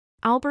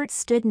Albert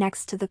stood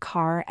next to the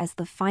car as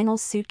the final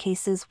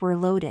suitcases were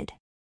loaded.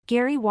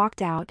 Gary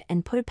walked out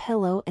and put a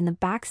pillow in the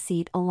back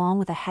seat along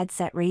with a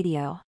headset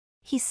radio.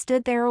 He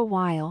stood there a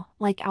while,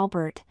 like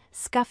Albert,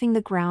 scuffing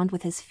the ground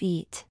with his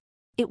feet.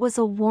 It was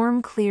a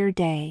warm, clear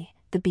day,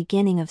 the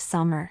beginning of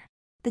summer.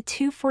 The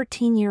two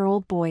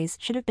 14-year-old boys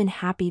should have been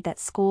happy that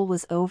school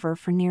was over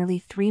for nearly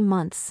 3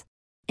 months.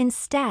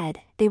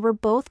 Instead, they were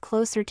both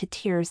closer to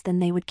tears than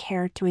they would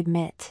care to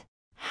admit.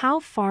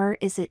 "How far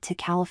is it to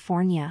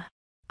California?"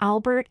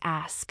 Albert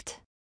asked.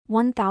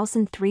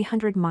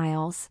 1,300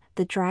 miles,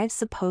 the drive's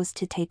supposed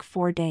to take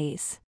 4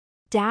 days.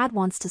 "Dad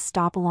wants to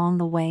stop along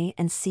the way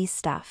and see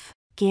stuff,"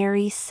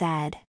 Gary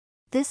said.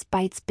 "This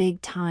bites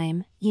big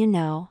time, you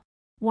know.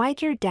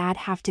 Why'd your dad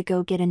have to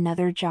go get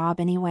another job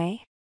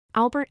anyway?"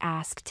 Albert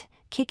asked,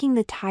 kicking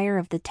the tire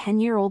of the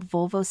 10-year-old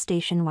Volvo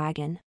station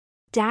wagon.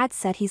 "Dad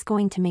said he's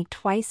going to make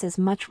twice as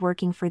much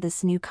working for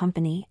this new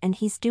company and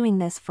he's doing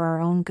this for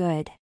our own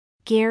good,"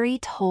 Gary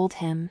told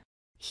him.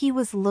 He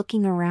was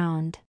looking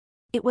around.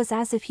 It was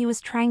as if he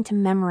was trying to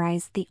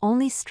memorize the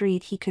only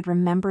street he could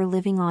remember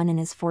living on in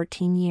his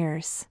 14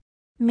 years.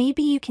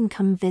 "Maybe you can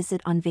come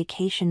visit on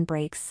vacation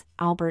breaks,"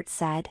 Albert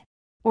said.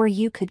 "Or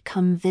you could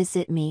come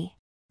visit me,"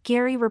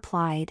 Gary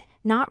replied,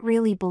 not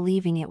really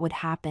believing it would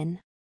happen.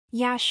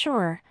 "Yeah,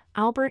 sure,"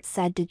 Albert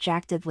said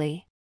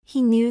dejectedly.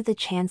 He knew the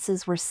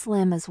chances were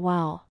slim as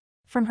well.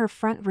 From her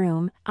front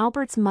room,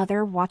 Albert's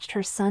mother watched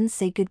her son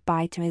say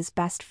goodbye to his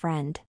best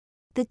friend.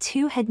 The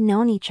two had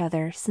known each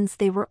other since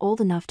they were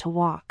old enough to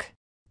walk.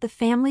 The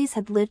families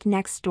had lived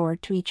next door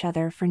to each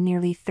other for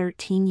nearly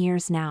 13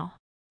 years now.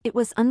 It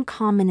was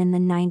uncommon in the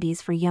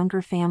 90s for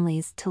younger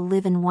families to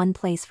live in one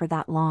place for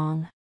that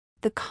long.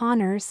 The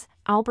Connors,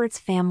 Albert's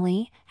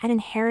family, had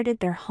inherited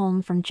their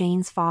home from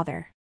Jane's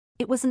father.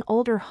 It was an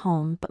older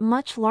home but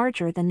much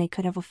larger than they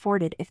could have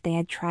afforded if they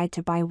had tried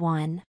to buy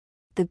one.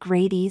 The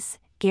Gradys,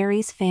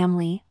 Gary's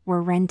family,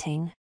 were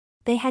renting.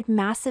 They had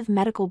massive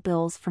medical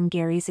bills from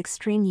Gary's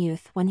extreme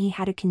youth when he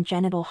had a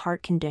congenital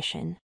heart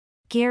condition.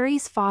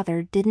 Gary's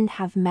father didn't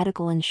have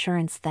medical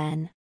insurance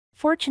then.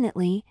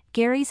 Fortunately,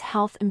 Gary's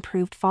health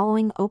improved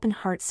following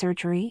open-heart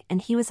surgery and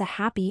he was a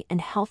happy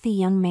and healthy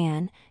young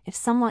man, if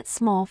somewhat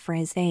small for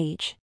his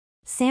age.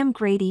 Sam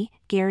Grady,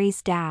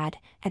 Gary's dad,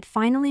 had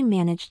finally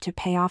managed to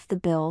pay off the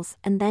bills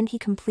and then he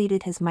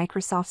completed his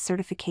Microsoft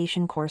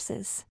certification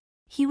courses.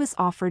 He was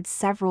offered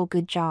several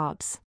good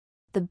jobs.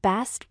 The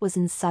best was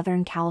in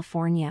Southern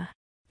California.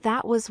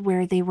 That was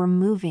where they were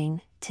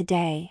moving,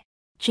 today.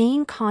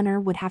 Jane Connor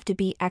would have to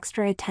be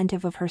extra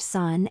attentive of her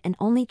son and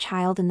only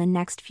child in the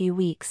next few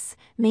weeks,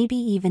 maybe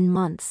even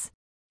months.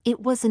 It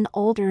was an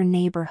older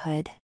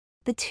neighborhood.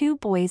 The two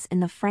boys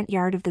in the front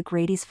yard of the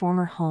Grady's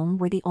former home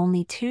were the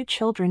only 2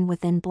 children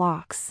within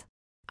blocks.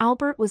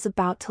 Albert was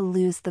about to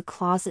lose the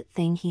closet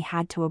thing he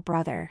had to a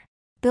brother.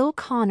 Bill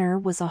Connor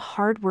was a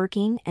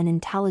hard-working and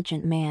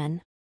intelligent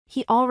man.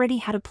 He already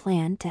had a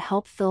plan to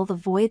help fill the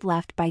void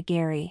left by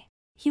Gary.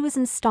 He was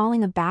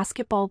installing a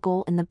basketball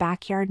goal in the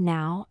backyard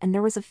now and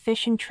there was a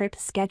fishing trip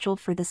scheduled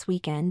for this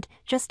weekend,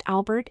 just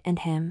Albert and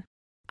him.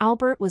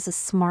 Albert was a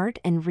smart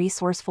and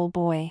resourceful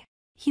boy.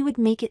 He would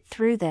make it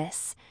through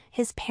this,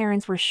 his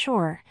parents were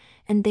sure,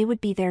 and they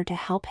would be there to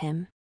help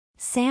him.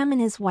 Sam and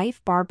his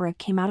wife Barbara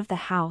came out of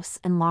the house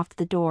and locked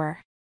the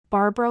door.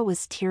 Barbara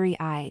was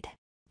teary-eyed.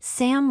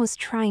 Sam was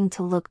trying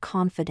to look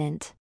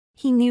confident.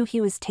 He knew he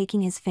was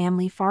taking his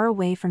family far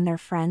away from their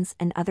friends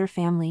and other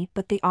family,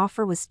 but the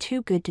offer was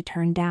too good to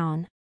turn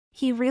down.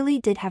 He really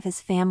did have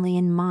his family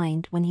in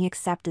mind when he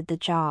accepted the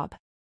job.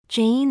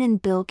 Jane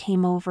and Bill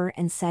came over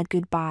and said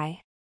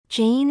goodbye.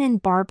 Jane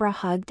and Barbara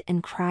hugged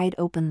and cried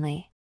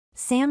openly.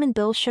 Sam and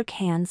Bill shook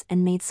hands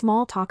and made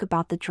small talk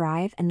about the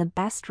drive and the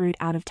best route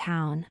out of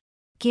town.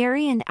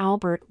 Gary and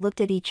Albert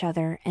looked at each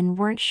other and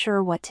weren't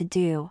sure what to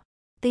do.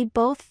 They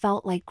both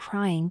felt like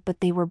crying,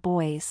 but they were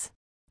boys.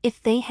 If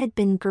they had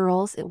been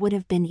girls, it would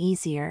have been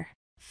easier.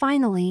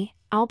 Finally,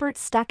 Albert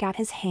stuck out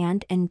his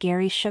hand and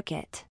Gary shook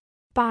it.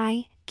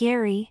 "Bye,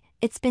 Gary,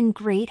 it's been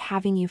great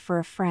having you for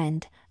a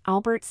friend,"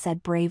 Albert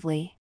said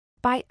bravely.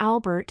 "Bye,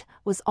 Albert,"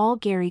 was all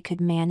Gary could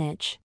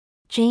manage.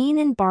 Jane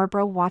and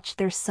Barbara watched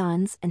their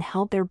sons and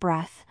held their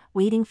breath,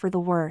 waiting for the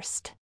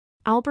worst.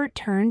 Albert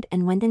turned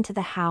and went into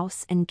the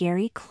house and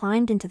Gary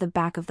climbed into the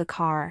back of the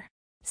car.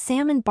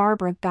 Sam and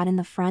Barbara got in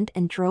the front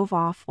and drove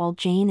off while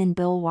Jane and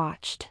Bill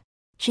watched.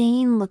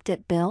 Jane looked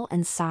at Bill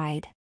and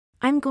sighed.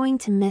 "I'm going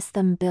to miss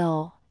them,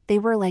 Bill. They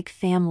were like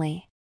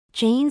family,"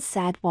 Jane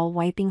said while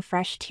wiping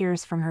fresh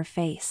tears from her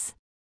face.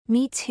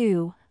 "Me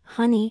too,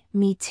 honey,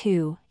 me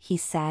too," he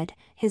said,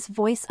 his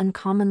voice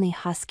uncommonly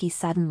husky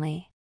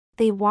suddenly.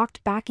 They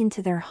walked back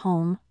into their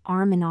home,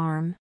 arm in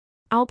arm.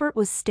 Albert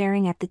was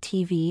staring at the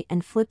TV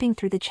and flipping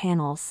through the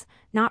channels,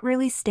 not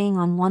really staying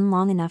on one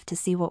long enough to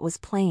see what was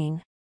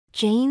playing.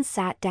 Jane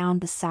sat down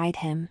beside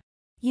him.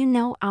 "You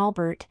know,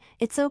 Albert,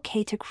 it's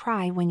okay to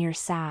cry when you're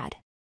sad.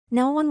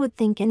 No one would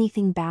think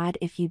anything bad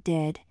if you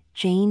did,"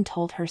 Jane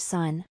told her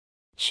son.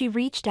 She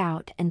reached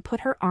out and put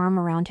her arm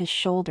around his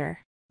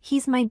shoulder.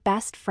 "He's my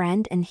best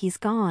friend and he's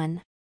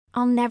gone.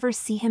 I'll never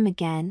see him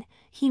again,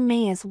 he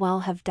may as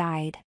well have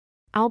died.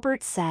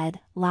 Albert said,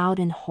 loud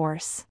and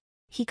hoarse.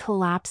 He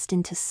collapsed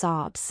into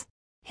sobs.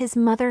 His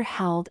mother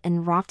held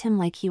and rocked him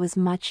like he was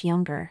much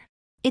younger.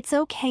 It's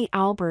okay,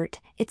 Albert,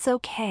 it's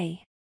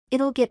okay.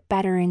 It'll get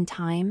better in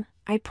time,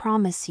 I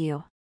promise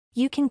you.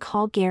 You can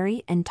call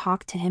Gary and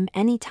talk to him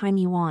anytime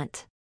you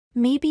want.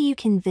 Maybe you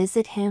can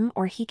visit him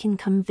or he can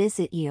come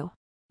visit you.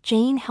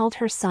 Jane held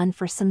her son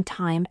for some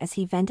time as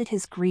he vented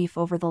his grief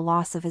over the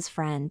loss of his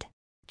friend.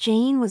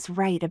 Jane was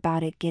right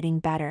about it getting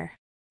better.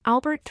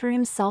 Albert threw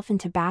himself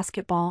into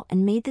basketball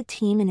and made the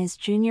team in his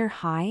junior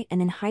high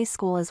and in high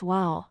school as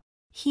well.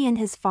 He and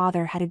his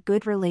father had a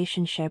good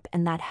relationship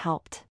and that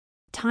helped.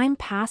 Time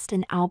passed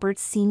and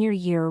Albert's senior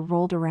year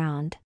rolled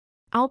around.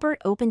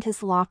 Albert opened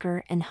his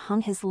locker and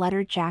hung his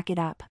leather jacket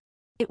up.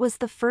 It was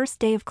the first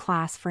day of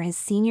class for his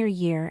senior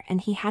year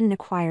and he hadn't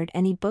acquired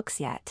any books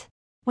yet.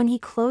 When he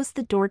closed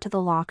the door to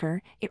the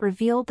locker, it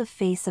revealed the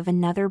face of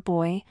another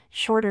boy,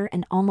 shorter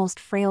and almost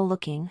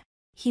frail-looking.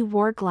 He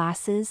wore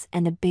glasses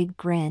and a big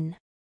grin.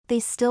 They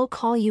still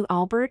call you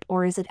Albert,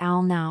 or is it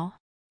Al now?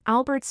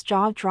 Albert's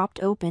jaw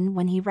dropped open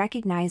when he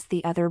recognized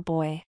the other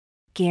boy.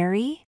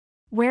 Gary?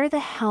 Where the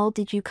hell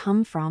did you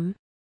come from?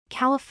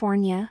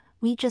 California,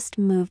 we just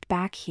moved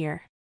back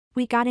here.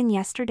 We got in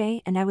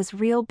yesterday and I was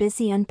real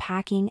busy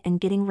unpacking and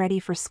getting ready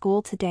for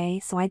school today,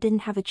 so I didn't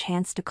have a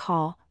chance to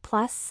call.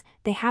 Plus,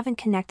 they haven't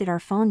connected our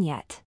phone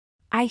yet.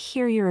 I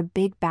hear you're a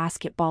big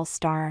basketball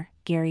star,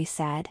 Gary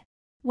said.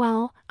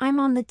 Well, I'm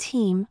on the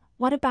team.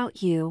 What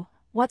about you?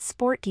 What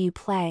sport do you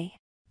play?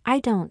 I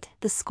don't.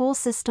 The school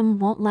system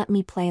won't let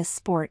me play a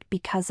sport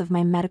because of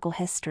my medical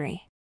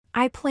history.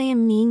 I play a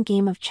mean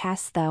game of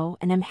chess though,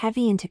 and I'm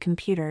heavy into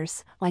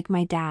computers, like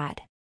my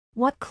dad.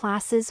 What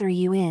classes are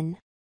you in?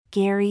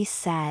 Gary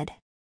said.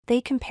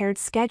 They compared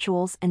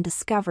schedules and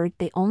discovered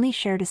they only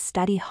shared a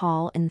study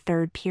hall in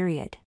third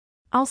period.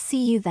 I'll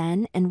see you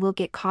then and we'll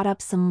get caught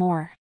up some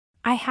more.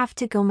 I have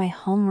to go, my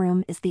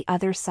homeroom is the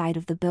other side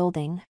of the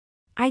building.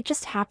 I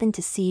just happened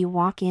to see you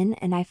walk in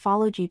and I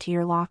followed you to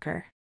your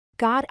locker.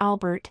 God,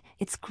 Albert,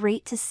 it's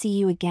great to see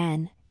you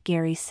again,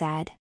 Gary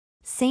said.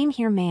 Same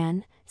here,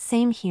 man,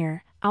 same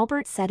here,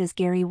 Albert said as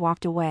Gary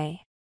walked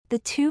away. The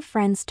two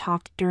friends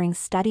talked during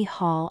study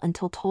hall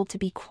until told to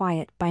be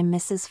quiet by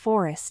Mrs.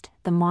 Forrest,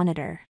 the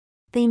monitor.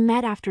 They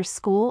met after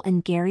school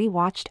and Gary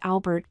watched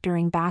Albert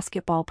during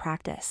basketball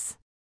practice.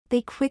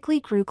 They quickly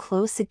grew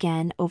close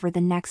again over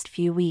the next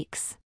few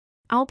weeks.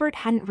 Albert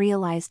hadn't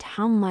realized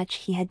how much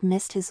he had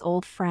missed his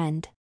old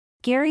friend.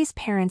 Gary's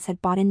parents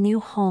had bought a new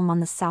home on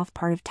the south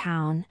part of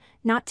town,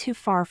 not too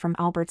far from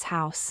Albert's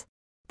house.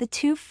 The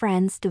two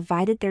friends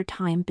divided their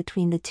time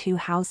between the two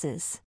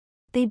houses.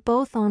 They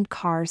both owned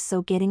cars,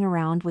 so getting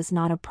around was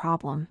not a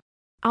problem.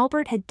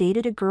 Albert had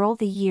dated a girl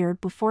the year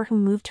before who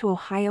moved to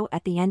Ohio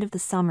at the end of the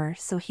summer,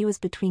 so he was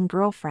between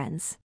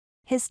girlfriends.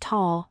 His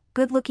tall,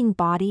 good-looking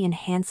body and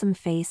handsome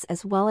face,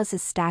 as well as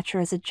his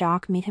stature as a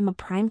jock, made him a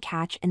prime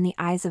catch in the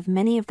eyes of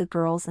many of the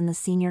girls in the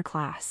senior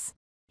class.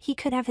 He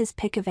could have his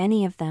pick of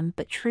any of them,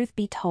 but truth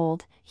be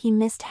told, he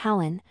missed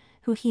Helen,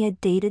 who he had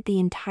dated the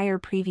entire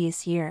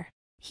previous year.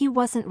 He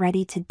wasn't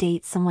ready to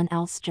date someone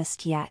else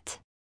just yet.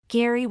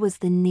 Gary was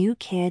the new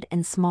kid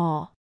and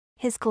small.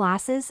 His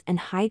glasses and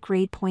high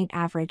grade point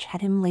average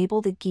had him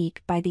labeled a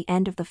geek by the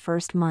end of the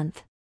first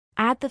month.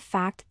 Add the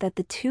fact that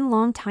the two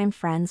longtime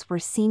friends were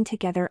seen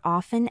together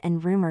often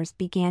and rumors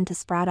began to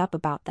sprout up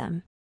about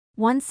them.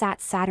 One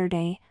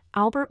Saturday,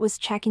 Albert was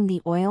checking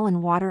the oil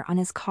and water on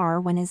his car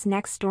when his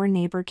next-door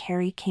neighbor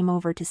Carrie came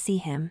over to see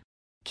him.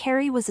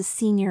 Carrie was a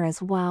senior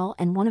as well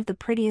and one of the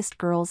prettiest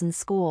girls in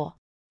school.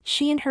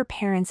 She and her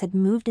parents had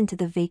moved into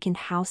the vacant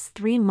house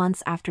 3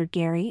 months after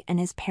Gary and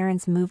his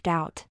parents moved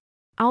out.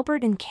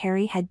 Albert and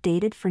Carrie had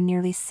dated for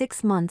nearly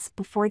 6 months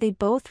before they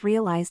both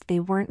realized they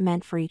weren't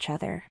meant for each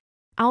other.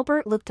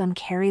 Albert looked on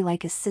Carrie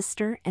like a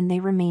sister and they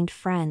remained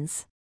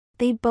friends.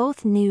 They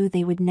both knew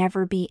they would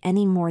never be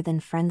any more than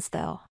friends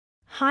though.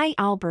 Hi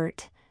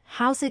Albert,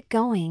 how's it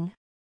going?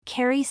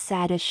 Carrie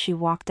said as she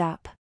walked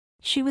up.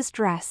 She was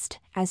dressed,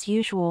 as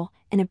usual,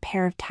 in a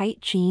pair of tight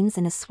jeans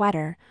and a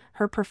sweater,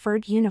 her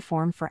preferred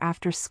uniform for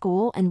after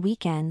school and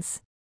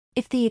weekends.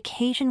 If the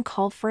occasion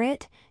called for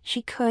it,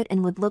 she could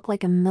and would look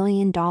like $1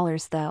 million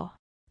though.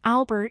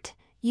 Albert,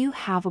 you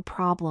have a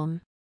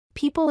problem.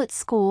 People at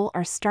school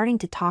are starting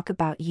to talk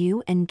about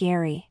you and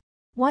Gary.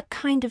 What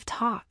kind of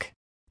talk?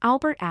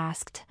 Albert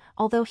asked,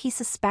 although he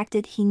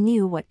suspected he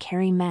knew what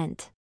Carrie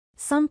meant.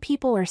 Some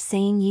people are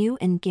saying you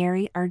and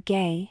Gary are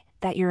gay,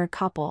 that you're a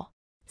couple.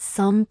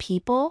 Some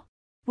people?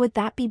 Would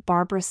that be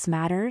Barbara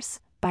Smatters,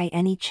 by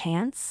any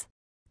chance?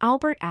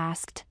 Albert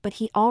asked, but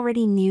he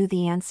already knew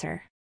the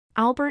answer.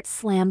 Albert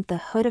slammed the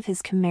hood of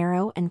his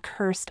Camaro and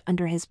cursed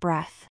under his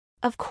breath.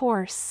 Of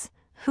course.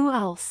 Who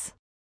else?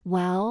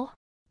 Well,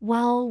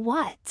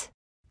 what?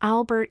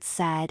 Albert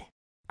said.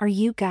 Are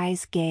you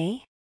guys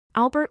gay?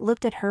 Albert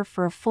looked at her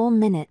for a full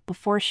minute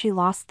before she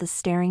lost the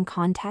staring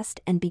contest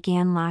and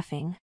began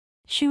laughing.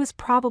 She was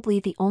probably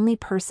the only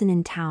person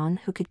in town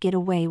who could get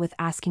away with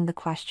asking the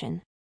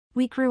question.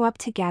 We grew up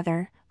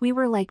together, We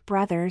were like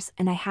brothers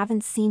and I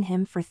haven't seen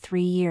him for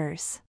 3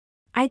 years.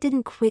 I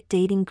didn't quit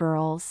dating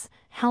girls,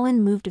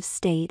 Helen moved of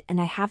state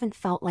and I haven't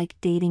felt like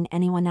dating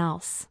anyone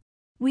else.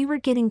 We were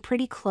getting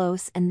pretty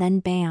close and then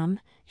bam,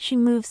 she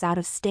moves out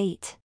of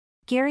state.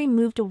 Gary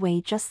moved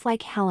away just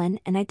like Helen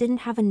and I didn't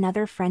have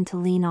another friend to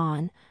lean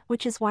on,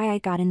 which is why I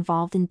got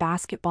involved in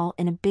basketball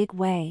in a big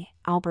way,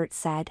 Albert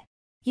said.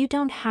 You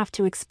don't have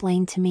to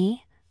explain to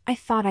me, I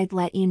thought I'd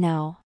let you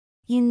know.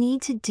 You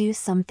need to do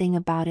something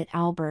about it,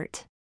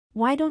 Albert.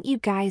 Why don't you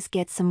guys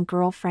get some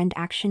girlfriend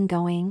action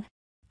going?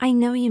 I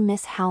know you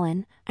miss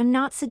Helen, I'm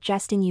not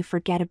suggesting you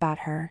forget about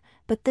her,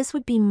 but this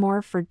would be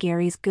more for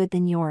Gary's good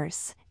than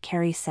yours,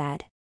 Carrie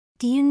said.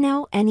 Do you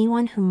know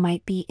anyone who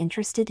might be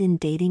interested in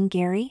dating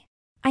Gary?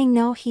 I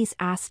know he's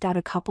asked out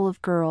a couple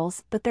of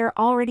girls, but they're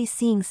already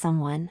seeing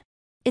someone.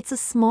 It's a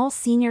small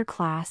senior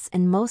class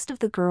and most of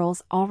the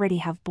girls already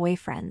have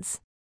boyfriends.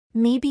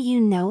 Maybe you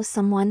know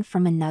someone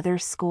from another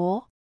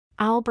school?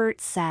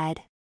 Albert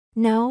said.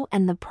 No,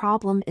 and the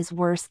problem is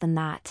worse than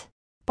that.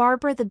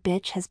 Barbara the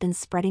bitch has been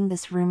spreading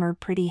this rumor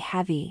pretty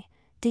heavy.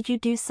 Did you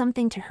do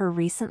something to her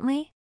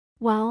recently?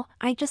 Well,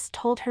 I just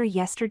told her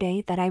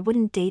yesterday that I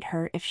wouldn't date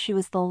her if she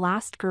was the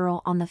last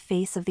girl on the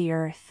face of the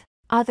earth.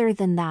 Other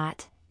than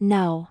that,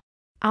 no.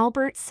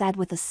 Albert said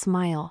with a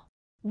smile.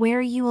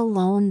 Were you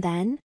alone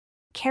then?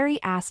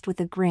 Carrie asked with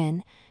a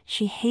grin.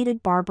 She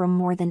hated Barbara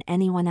more than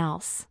anyone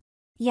else.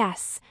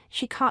 Yes,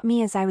 she caught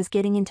me as I was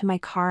getting into my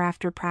car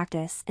after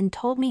practice and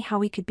told me how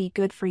we could be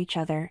good for each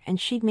other and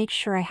she'd make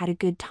sure I had a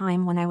good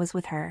time when I was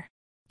with her.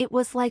 It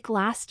was like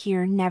last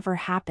year never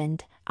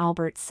happened,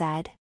 Albert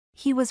said.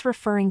 He was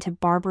referring to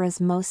Barbara's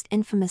most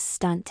infamous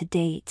stunt to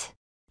date.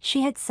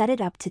 She had set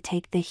it up to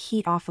take the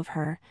heat off of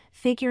her,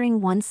 figuring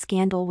one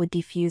scandal would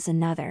defuse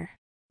another.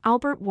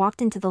 Albert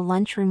walked into the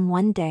lunchroom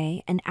one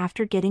day and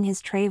after getting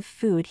his tray of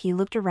food he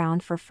looked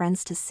around for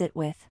friends to sit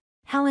with.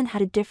 Helen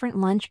had a different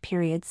lunch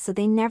period so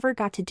they never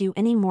got to do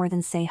any more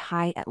than say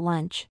hi at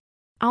lunch.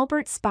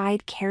 Albert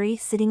spied Carrie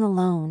sitting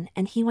alone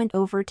and he went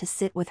over to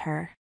sit with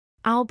her.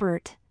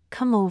 Albert,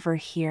 come over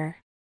here.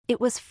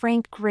 It was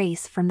Frank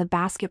Grace from the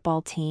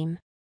basketball team.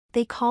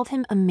 They called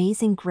him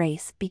Amazing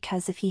Grace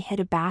because if he hit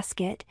a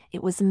basket,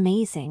 it was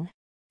amazing.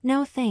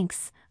 No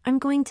thanks, I'm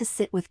going to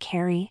sit with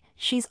Carrie,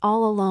 she's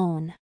all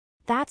alone.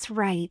 That's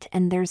right,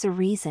 and there's a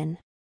reason.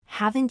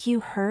 Haven't you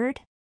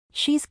heard?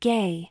 She's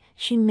gay,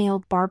 she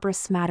mailed Barbara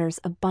Smatters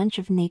a bunch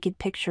of naked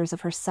pictures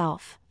of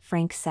herself,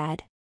 Frank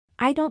said.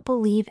 I don't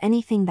believe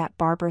anything that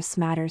Barbara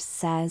Smatters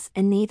says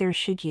and neither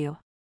should you.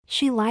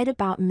 She lied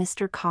about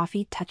Mr.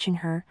 Coffee touching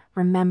her,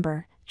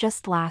 remember,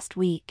 just last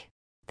week.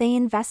 They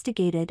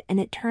investigated and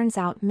it turns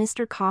out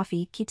Mr.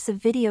 Coffee keeps a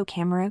video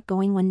camera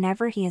going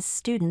whenever he has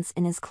students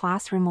in his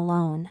classroom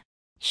alone.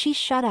 She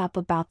shut up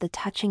about the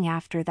touching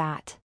after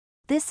that.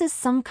 This is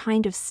some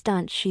kind of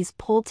stunt she's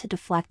pulled to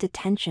deflect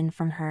attention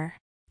from her.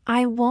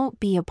 I won't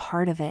be a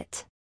part of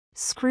it.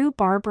 Screw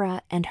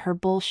Barbara and her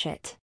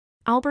bullshit.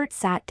 Albert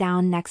sat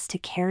down next to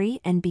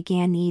Carrie and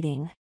began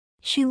eating.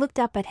 She looked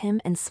up at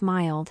him and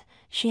smiled.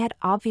 She had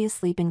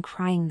obviously been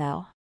crying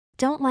though.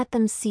 Don't let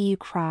them see you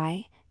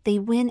cry. They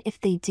win if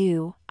they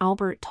do,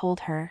 Albert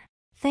told her.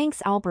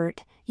 Thanks,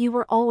 Albert, you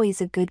were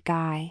always a good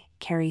guy,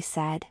 Carrie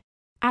said.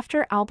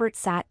 After Albert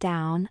sat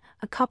down,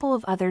 a couple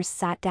of others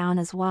sat down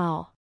as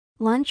well.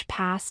 Lunch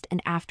passed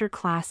and after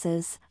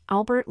classes,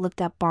 Albert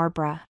looked up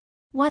Barbara.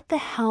 What the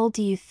hell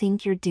do you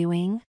think you're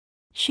doing?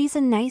 She's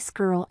a nice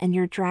girl and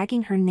you're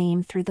dragging her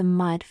name through the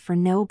mud for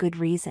no good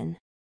reason.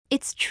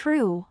 It's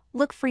true,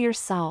 look for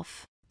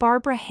yourself.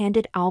 Barbara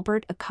handed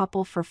Albert a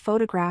couple for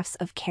photographs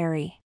of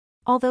Carrie.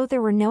 Although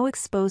there were no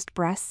exposed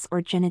breasts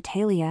or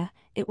genitalia,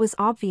 it was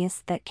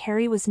obvious that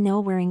Carrie was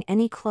not wearing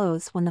any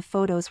clothes when the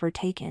photos were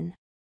taken.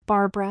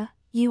 Barbara,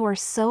 you are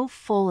so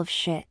full of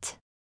shit.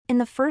 In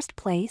the first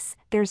place,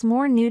 there's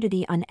more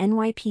nudity on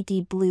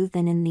NYPD Blue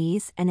than in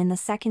these, and in the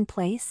second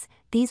place,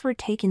 these were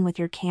taken with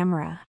your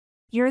camera.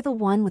 You're the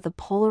one with a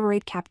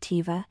Polaroid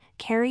Captiva,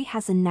 Carrie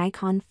has a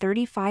Nikon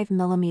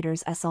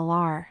 35mm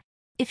SLR.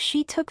 If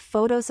she took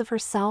photos of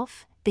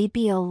herself, they'd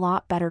be a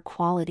lot better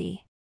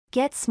quality.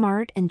 Get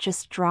smart and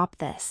just drop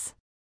this.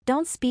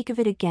 Don't speak of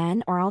it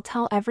again or I'll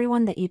tell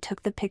everyone that you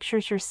took the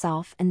pictures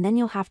yourself and then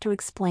you'll have to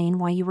explain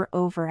why you were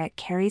over at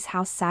Carrie's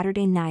house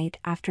Saturday night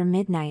after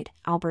midnight,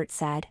 Albert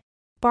said.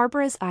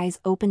 Barbara's eyes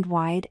opened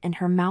wide and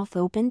her mouth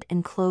opened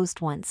and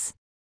closed once.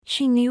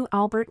 She knew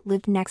Albert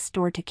lived next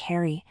door to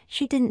Carrie,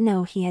 she didn't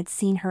know he had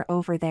seen her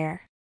over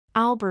there.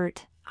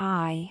 Albert,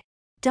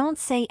 don't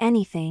say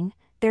anything,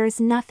 there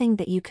is nothing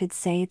that you could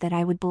say that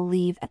I would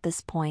believe at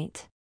this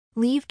point.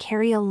 Leave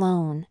Carrie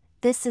alone,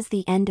 this is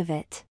the end of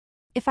it.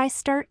 If I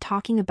start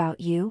talking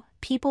about you,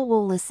 people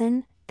will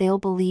listen, they'll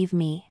believe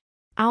me.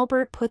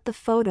 Albert put the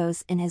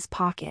photos in his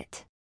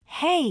pocket.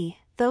 Hey,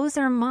 those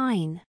are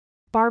mine.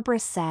 Barbara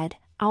said.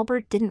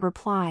 Albert didn't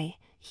reply,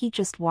 he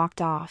just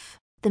walked off.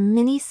 The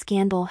mini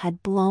scandal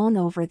had blown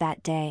over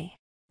that day.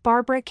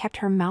 Barbara kept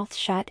her mouth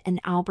shut and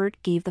Albert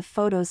gave the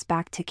photos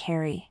back to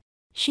Carrie.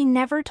 She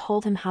never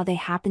told him how they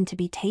happened to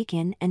be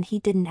taken and he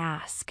didn't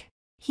ask.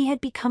 He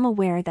had become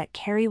aware that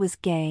Carrie was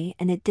gay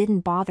and it didn't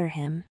bother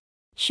him.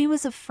 She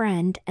was a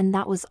friend and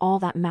that was all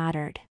that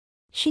mattered.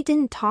 She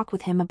didn't talk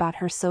with him about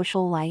her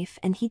social life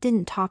and he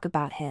didn't talk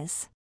about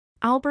his.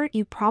 Albert,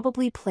 you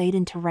probably played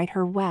into right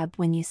her web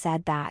when you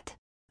said that.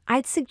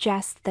 I'd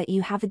suggest that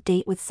you have a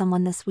date with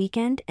someone this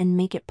weekend and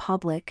make it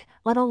public.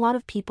 Let a lot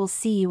of people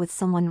see you with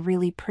someone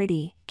really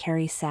pretty,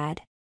 Carrie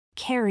said.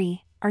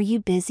 Carrie, are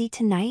you busy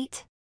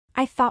tonight?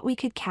 I thought we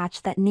could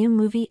catch that new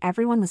movie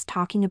everyone was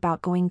talking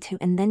about going to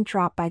and then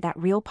drop by that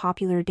real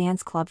popular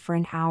dance club for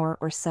an hour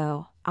or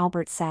so,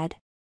 Albert said.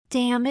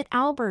 Damn it,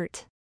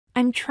 Albert.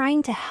 I'm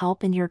trying to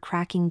help and you're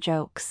cracking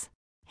jokes.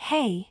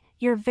 Hey,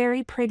 you're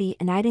very pretty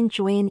and I'd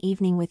enjoy an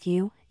evening with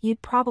you.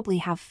 You'd probably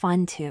have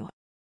fun too.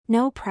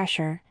 No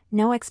pressure,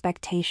 no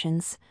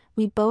expectations.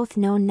 We both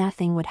know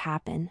nothing would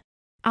happen.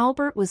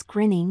 Albert was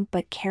grinning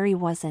but Carrie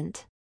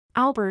wasn't.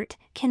 Albert,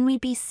 can we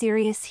be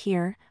serious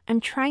here? I'm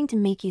trying to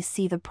make you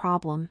see the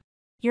problem.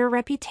 Your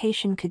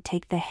reputation could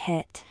take the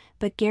hit,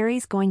 but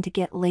Gary's going to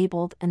get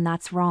labeled and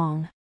that's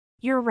wrong.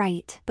 You're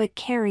right, but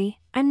Carrie,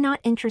 I'm not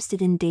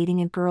interested in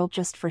dating a girl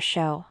just for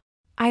show.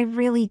 I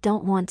really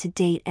don't want to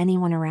date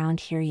anyone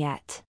around here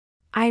yet.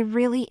 I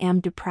really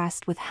am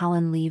depressed with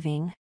Helen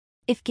leaving.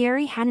 If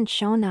Gary hadn't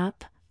shown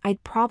up,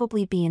 I'd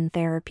probably be in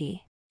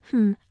therapy.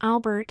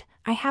 Albert,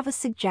 I have a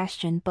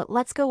suggestion, but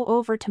let's go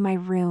over to my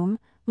room.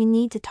 We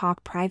need to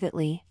talk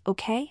privately,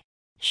 okay?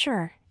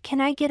 Sure, can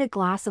I get a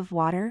glass of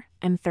water?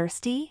 I'm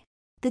thirsty.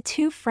 The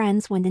two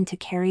friends went into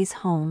Carrie's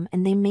home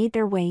and they made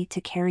their way to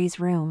Carrie's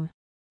room.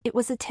 It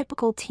was a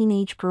typical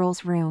teenage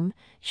girl's room.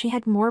 She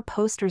had more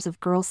posters of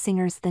girl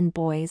singers than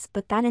boys,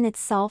 but that in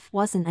itself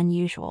wasn't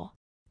unusual.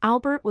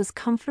 Albert was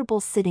comfortable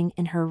sitting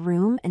in her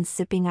room and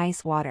sipping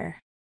ice water.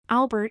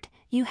 Albert,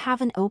 you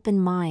have an open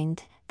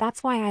mind,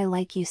 that's why I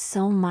like you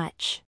so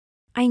much.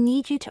 I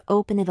need you to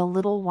open it a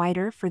little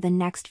wider for the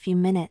next few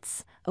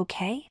minutes,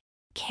 okay?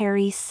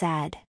 Carrie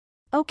said.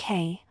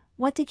 Okay,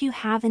 what did you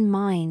have in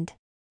mind?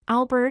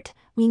 Albert,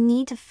 we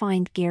need to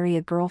find Gary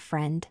a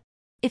girlfriend.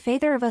 If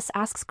either of us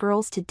asks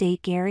girls to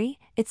date Gary,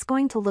 it's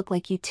going to look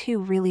like you two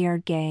really are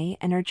gay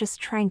and are just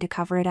trying to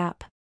cover it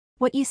up.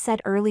 What you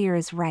said earlier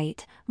is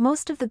right,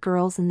 most of the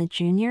girls in the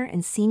junior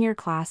and senior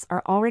class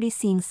are already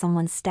seeing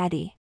someone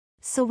steady.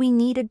 So we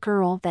need a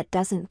girl that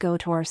doesn't go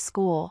to our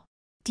school.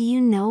 Do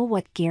you know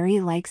what Gary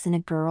likes in a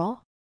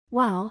girl?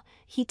 Well,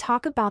 he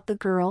talked about the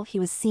girl he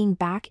was seeing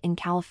back in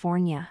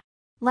California.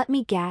 Let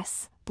me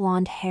guess,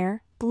 blonde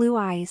hair, blue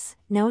eyes,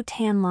 no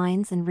tan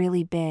lines and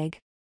really big.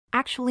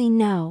 Actually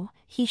no,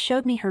 he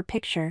showed me her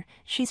picture.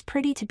 She's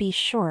pretty to be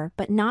sure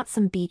but not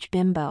some beach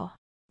bimbo.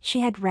 She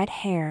had red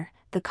hair,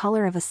 the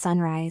color of a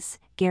sunrise,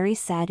 Gary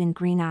said, and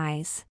green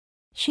eyes.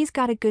 She's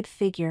got a good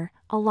figure,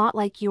 a lot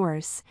like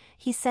yours.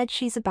 He said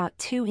she's about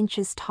 2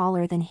 inches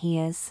taller than he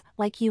is,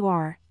 like you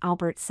are,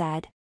 Albert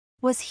said.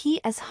 Was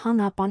he as hung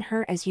up on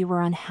her as you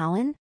were on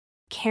Helen?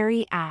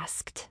 Carrie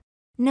asked.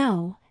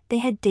 No, they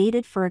had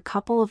dated for a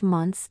couple of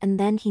months and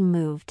then he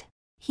moved.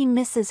 He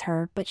misses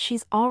her but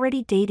she's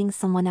already dating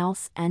someone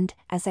else and,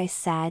 as I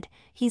said,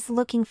 he's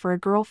looking for a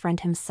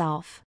girlfriend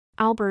himself.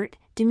 Albert,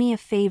 do me a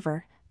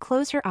favor.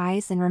 Close your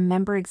eyes and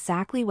remember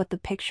exactly what the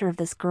picture of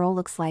this girl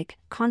looks like.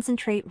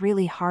 Concentrate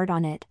really hard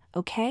on it,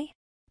 okay?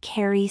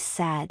 Carrie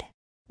said.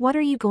 What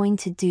are you going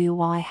to do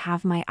while I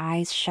have my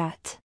eyes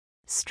shut?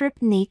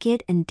 Strip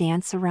naked and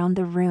dance around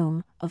the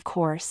room, of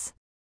course.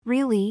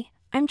 Really,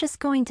 I'm just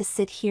going to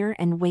sit here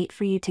and wait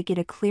for you to get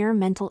a clear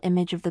mental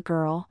image of the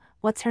girl.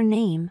 What's her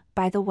name,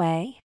 by the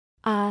way?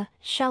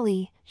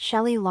 Shelley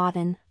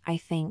Lawton, I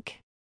think.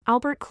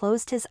 Albert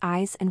closed his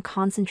eyes and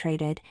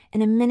concentrated.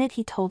 In a minute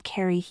he told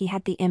Carrie he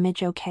had the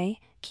image. Okay,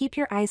 keep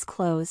your eyes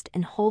closed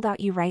and hold out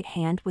your right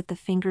hand with the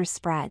fingers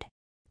spread.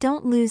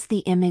 Don't lose the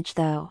image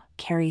though,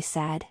 Carrie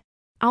said.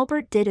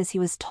 Albert did as he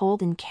was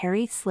told and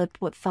Carrie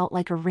slipped what felt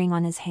like a ring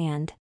on his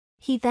hand.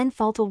 He then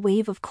felt a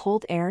wave of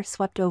cold air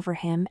swept over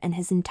him and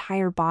his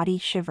entire body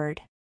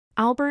shivered.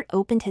 Albert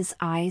opened his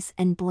eyes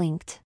and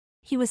blinked.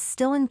 He was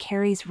still in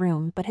Carrie's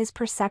room but his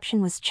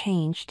perception was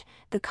changed,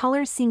 the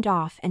colors seemed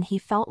off and he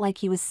felt like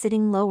he was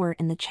sitting lower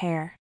in the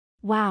chair.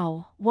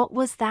 Wow, what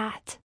was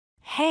that?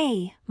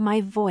 Hey,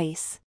 my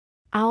voice.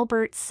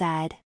 Albert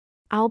said.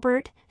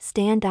 Albert,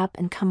 stand up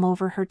and come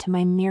over here to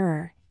my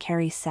mirror,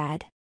 Carrie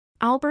said.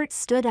 Albert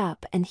stood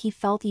up and he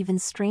felt even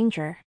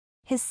stranger.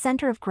 His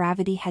center of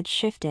gravity had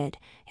shifted,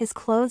 his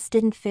clothes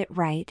didn't fit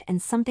right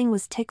and something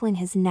was tickling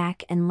his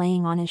neck and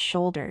laying on his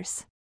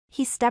shoulders.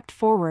 He stepped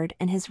forward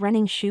and his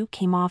running shoe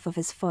came off of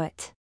his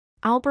foot.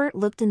 Albert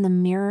looked in the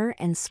mirror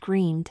and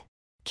screamed.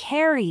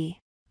 Carrie!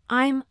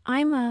 I'm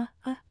a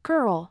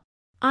girl.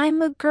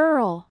 I'm a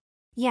girl.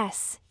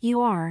 Yes, you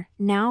are.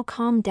 Now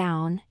calm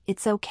down,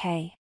 it's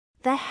okay.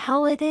 The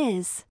hell it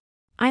is.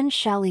 I'm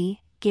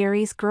Shelley,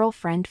 Gary's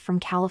girlfriend from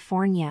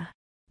California.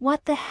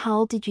 What the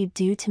hell did you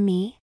do to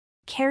me?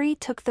 Carrie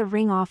took the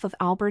ring off of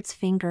Albert's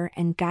finger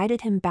and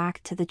guided him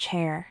back to the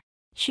chair.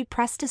 She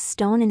pressed a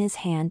stone in his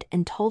hand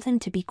and told him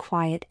to be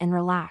quiet and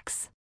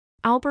relax.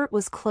 Albert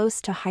was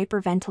close to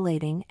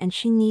hyperventilating and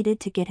she needed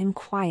to get him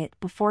quiet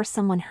before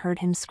someone heard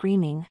him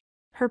screaming.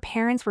 Her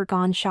parents were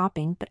gone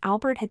shopping, but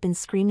Albert had been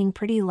screaming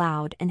pretty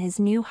loud and his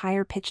new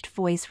higher-pitched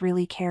voice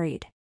really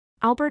carried.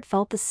 Albert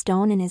felt the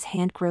stone in his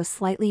hand grow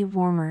slightly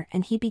warmer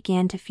and he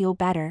began to feel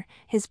better,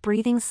 his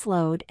breathing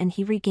slowed and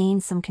he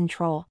regained some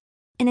control.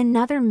 In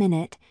another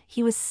minute,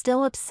 he was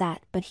still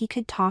upset but he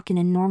could talk in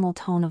a normal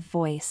tone of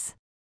voice.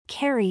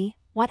 "Carrie,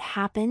 what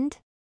happened?"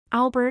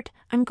 "Albert,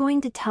 I'm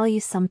going to tell you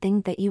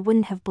something that you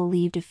wouldn't have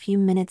believed a few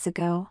minutes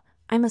ago.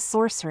 I'm a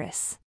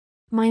sorceress.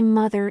 My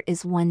mother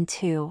is one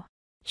too.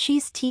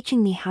 She's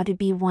teaching me how to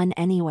be one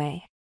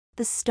anyway.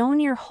 The stone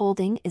you're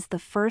holding is the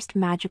first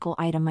magical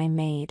item I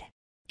made.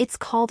 It's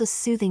called a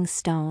soothing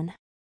stone.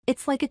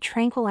 It's like a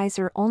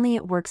tranquilizer, only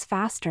it works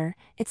faster,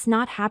 it's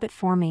not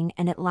habit-forming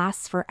and it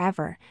lasts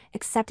forever,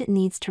 except it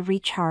needs to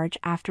recharge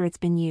after it's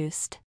been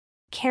used."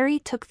 Carrie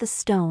took the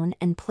stone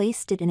and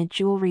placed it in a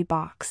jewelry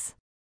box.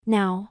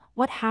 "Now,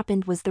 what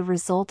happened was the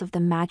result of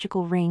the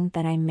magical ring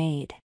that I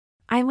made.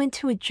 I went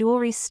to a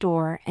jewelry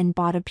store and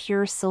bought a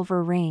pure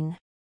silver ring.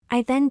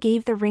 I then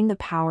gave the ring the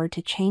power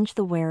to change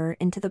the wearer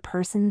into the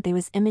person they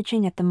was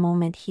imaging at the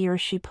moment he or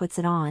she puts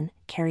it on,"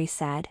 Carrie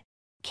said.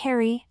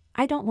 "Carrie,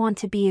 I don't want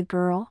to be a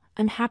girl,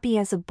 I'm happy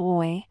as a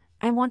boy,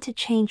 I want to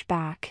change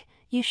back.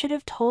 You should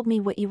have told me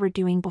what you were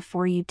doing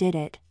before you did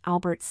it,"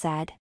 Albert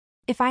said.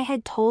 "If I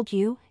had told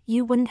you,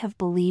 you wouldn't have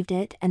believed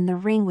it and the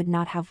ring would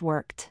not have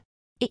worked.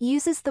 It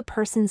uses the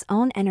person's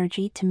own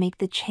energy to make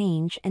the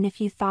change and if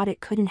you thought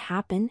it couldn't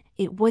happen,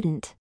 it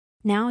wouldn't.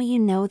 Now you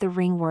know the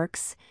ring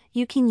works,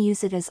 you can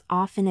use it as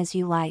often as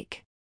you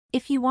like.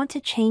 If you want to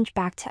change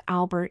back to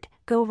Albert,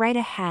 go right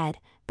ahead,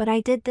 but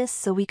I did this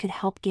so we could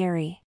help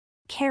Gary.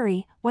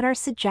 Carrie, what are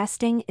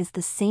suggesting is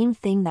the same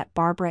thing that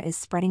Barbara is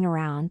spreading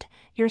around.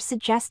 You're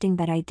suggesting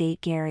that I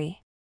date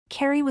Gary."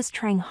 Carrie was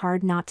trying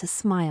hard not to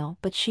smile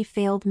but she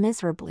failed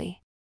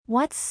miserably.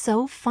 "What's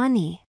so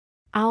funny?"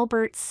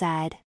 Albert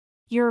said.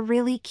 "You're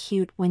really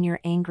cute when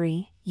you're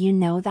angry, you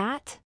know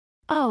that?"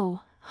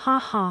 "Oh,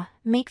 haha,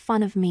 make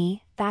fun of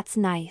me, that's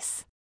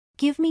nice.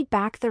 Give me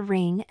back the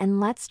ring and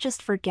let's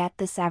just forget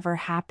this ever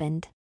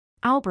happened."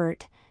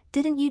 "Albert,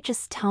 didn't you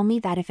just tell me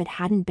that if it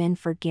hadn't been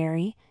for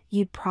Gary,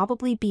 you'd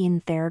probably be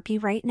in therapy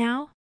right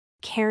now?"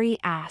 Carrie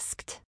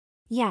asked.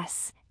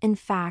 "Yes, in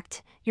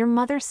fact, your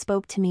mother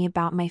spoke to me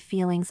about my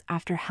feelings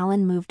after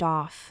Helen moved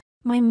off.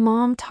 My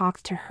mom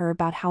talked to her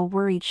about how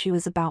worried she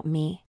was about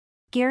me.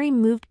 Gary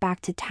moved back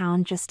to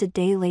town just a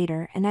day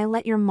later and I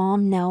let your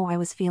mom know I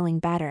was feeling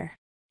better.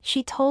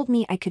 She told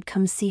me I could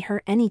come see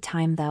her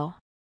anytime though."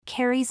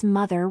 Carrie's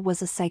mother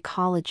was a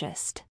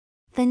psychologist.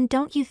 "Then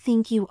don't you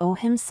think you owe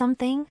him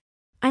something?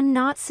 I'm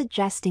not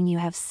suggesting you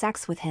have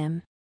sex with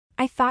him.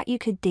 I thought you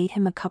could date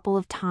him a couple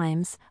of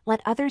times, let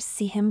others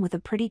see him with a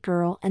pretty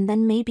girl and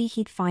then maybe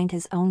he'd find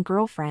his own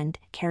girlfriend,"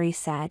 Carrie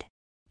said.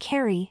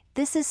 "Carrie,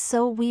 this is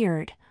so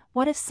weird,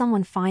 what if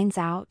someone finds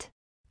out?"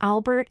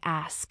 Albert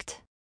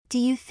asked. "Do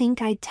you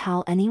think I'd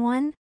tell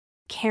anyone?"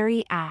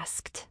 Carrie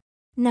asked.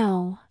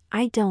 "No,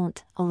 I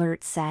don't,"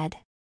 Alert said.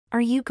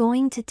 "Are you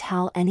going to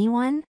tell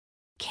anyone?"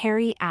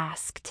 Carrie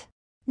asked.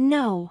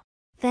 "No.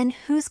 Then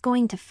who's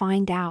going to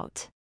find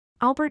out?"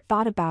 Albert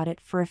thought about it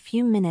for a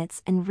few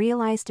minutes and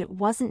realized it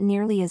wasn't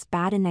nearly as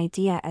bad an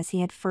idea as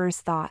he had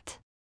first thought.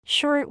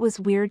 Sure, it was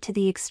weird to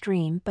the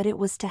extreme, but it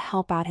was to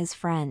help out his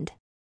friend.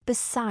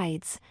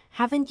 Besides,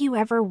 haven't you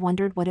ever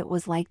wondered what it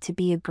was like to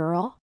be a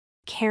girl?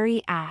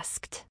 Carrie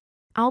asked.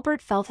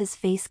 Albert felt his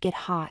face get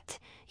hot.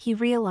 He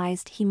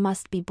realized he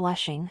must be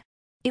blushing.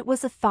 It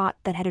was a thought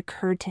that had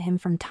occurred to him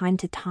from time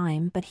to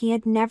time, but he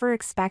had never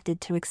expected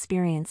to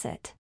experience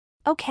it.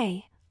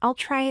 "Okay, I'll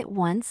try it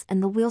once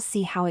and then we'll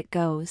see how it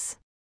goes.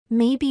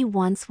 Maybe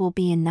once will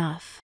be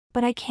enough,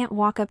 but I can't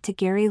walk up to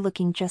Gary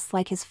looking just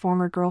like his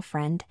former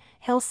girlfriend.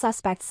 He'll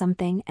suspect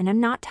something and I'm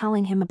not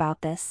telling him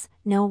about this,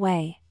 no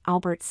way,"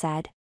 Albert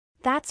said.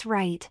 "That's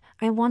right,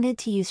 I wanted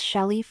to use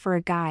Shelley for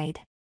a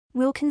guide.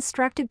 We'll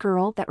construct a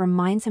girl that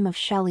reminds him of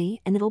Shelley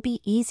and it'll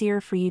be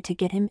easier for you to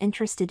get him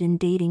interested in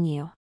dating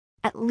you.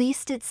 At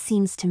least it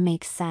seems to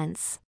make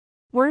sense.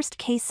 Worst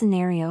case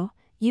scenario,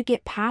 you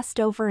get passed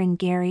over and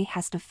Gary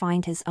has to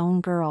find his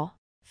own girl.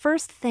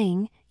 First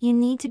thing, you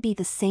need to be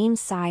the same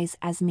size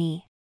as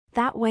me.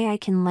 That way I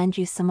can lend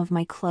you some of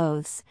my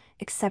clothes,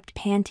 except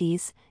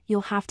panties,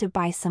 you'll have to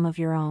buy some of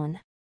your own.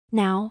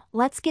 Now,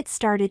 let's get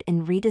started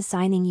in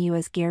redesigning you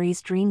as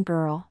Gary's dream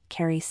girl,"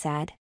 Carrie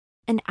said.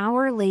 An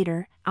hour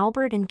later,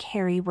 Albert and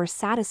Carrie were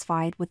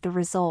satisfied with the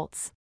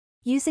results.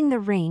 Using the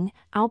ring,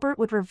 Albert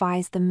would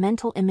revise the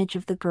mental image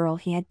of the girl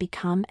he had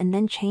become and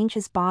then change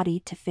his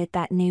body to fit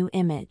that new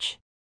image.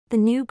 The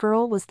new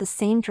girl was the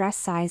same dress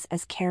size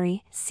as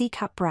Carrie,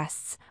 C-cup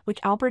breasts, which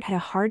Albert had a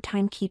hard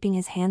time keeping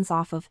his hands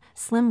off of,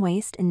 slim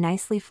waist and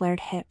nicely flared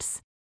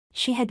hips.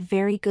 She had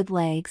very good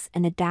legs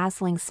and a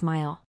dazzling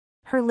smile.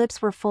 Her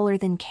lips were fuller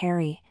than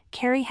Carrie.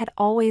 Carrie had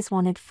always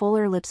wanted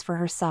fuller lips for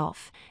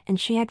herself, and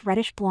she had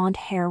reddish blonde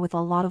hair with a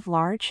lot of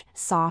large,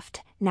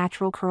 soft,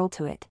 natural curl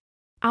to it.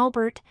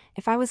 "Albert,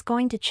 if I was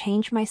going to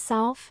change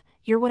myself,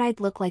 you're what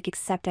I'd look like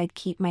except I'd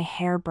keep my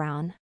hair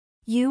brown.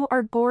 You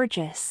are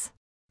gorgeous.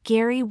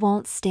 Gary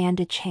won't stand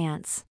a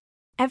chance.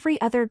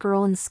 Every other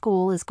girl in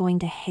school is going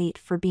to hate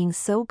for being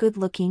so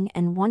good-looking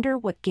and wonder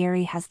what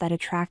Gary has that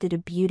attracted a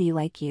beauty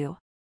like you.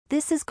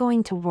 This is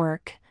going to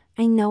work.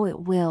 I know it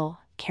will,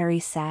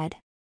 Carrie said.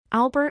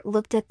 Albert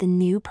looked at the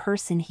new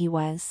person he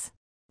was.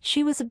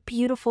 She was a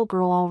beautiful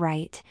girl all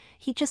right,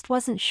 he just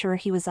wasn't sure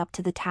he was up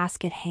to the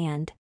task at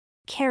hand.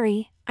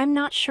 Carrie, I'm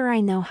not sure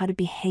I know how to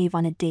behave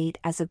on a date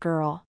as a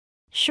girl.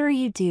 Sure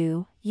you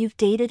do, you've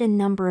dated a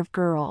number of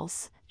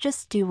girls,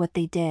 just do what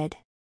they did.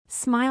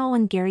 Smile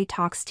when Gary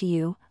talks to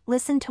you,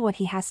 listen to what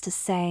he has to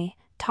say,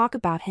 talk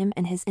about him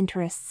and his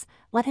interests,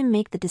 let him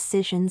make the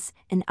decisions,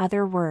 in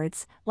other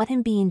words, let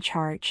him be in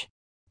charge.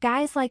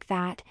 Guys like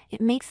that,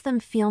 it makes them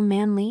feel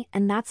manly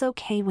and that's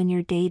okay when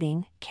you're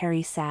dating,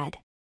 Carrie said.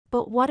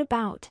 But what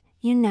about,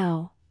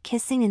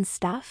 kissing and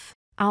stuff?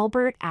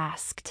 Albert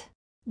asked.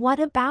 What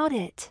about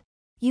it?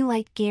 You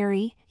like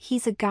Gary,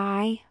 he's a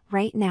guy,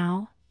 right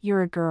now,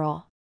 you're a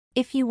girl.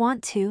 If you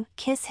want to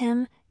kiss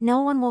him, no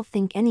one will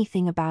think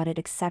anything about it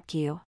except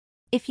you.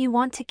 If you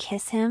want to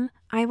kiss him,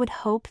 I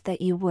would hope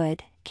that you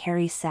would,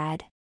 Carrie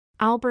said.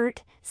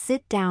 Albert,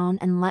 sit down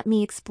and let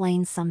me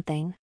explain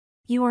something.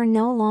 You are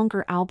no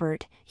longer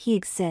Albert, he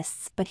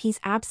exists but he's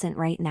absent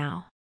right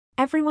now.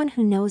 Everyone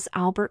who knows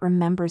Albert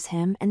remembers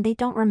him and they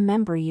don't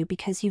remember you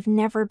because you've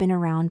never been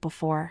around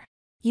before.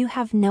 You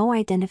have no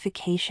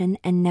identification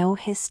and no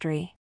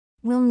history.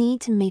 We'll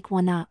need to make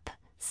one up,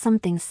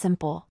 something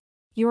simple.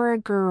 You're a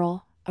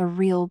girl, a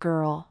real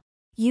girl.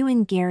 You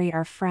and Gary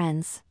are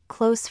friends,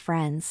 close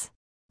friends.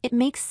 It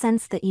makes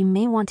sense that you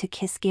may want to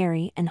kiss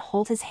Gary and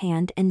hold his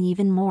hand and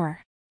even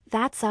more.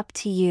 That's up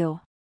to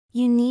you.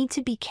 You need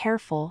to be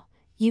careful,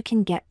 you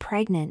can get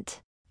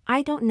pregnant.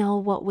 I don't know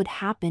what would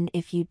happen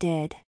if you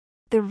did.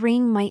 The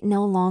ring might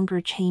no longer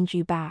change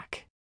you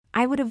back.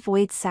 I would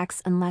avoid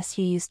sex unless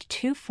you used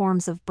 2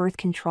 forms of birth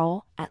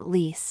control, at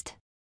least.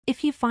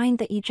 If you find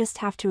that you just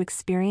have to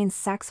experience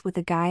sex with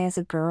a guy as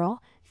a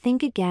girl,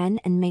 think again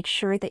and make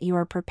sure that you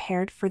are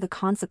prepared for the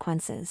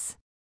consequences.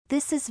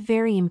 This is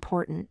very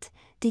important.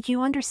 Did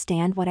you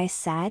understand what I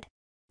said?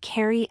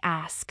 Carrie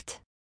asked.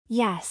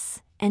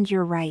 Yes, and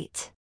you're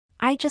right.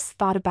 I just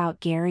thought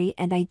about Gary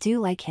and I do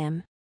like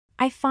him.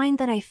 I find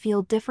that I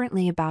feel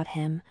differently about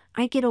him.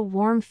 I get a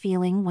warm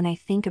feeling when I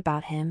think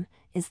about him.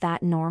 Is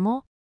that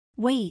normal?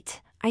 Wait,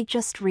 I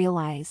just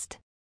realized.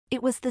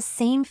 It was the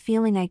same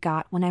feeling I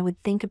got when I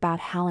would think about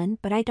Helen,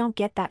 but I don't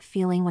get that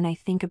feeling when I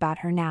think about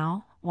her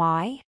now.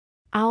 Why?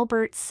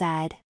 Albert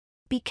said.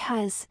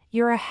 Because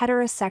you're a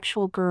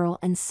heterosexual girl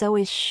and so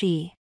is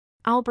she.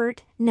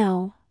 Albert,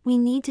 no, we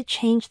need to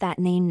change that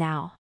name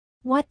now.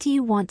 What do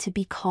you want to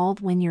be called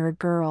when you're a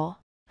girl?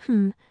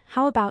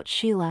 How about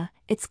Sheila?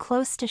 It's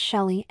close to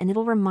Shelley and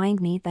it'll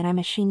remind me that I'm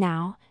a she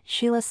now.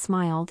 Sheila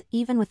smiled,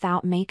 even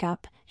without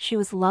makeup, she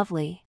was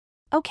lovely.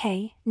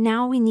 Okay,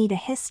 now we need a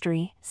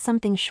history,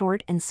 something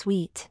short and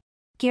sweet.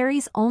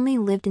 Gary's only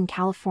lived in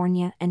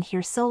California and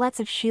here, so let's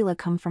have Sheila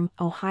come from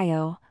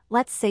Ohio,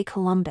 let's say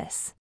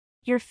Columbus.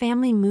 Your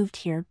family moved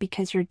here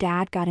because your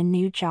dad got a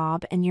new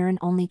job and you're an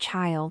only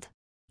child.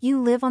 You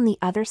live on the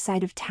other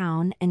side of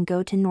town and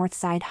go to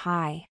Northside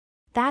High.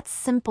 That's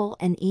simple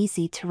and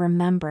easy to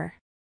remember.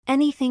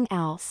 Anything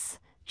else,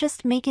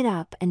 just make it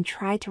up and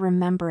try to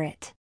remember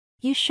it.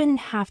 You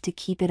shouldn't have to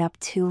keep it up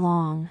too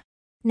long.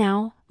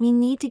 Now, we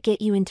need to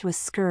get you into a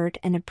skirt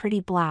and a pretty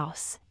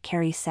blouse,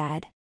 Carrie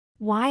said.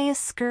 Why a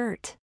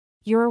skirt?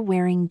 You're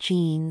wearing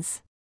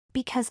jeans.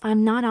 Because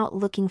I'm not out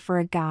looking for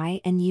a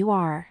guy and you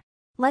are.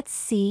 Let's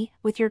see,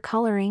 with your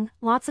coloring,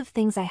 lots of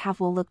things I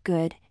have will look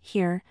good.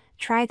 Here,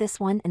 try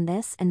this one and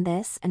this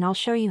and I'll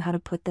show you how to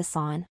put this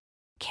on.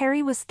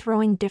 Carrie was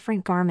throwing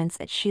different garments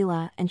at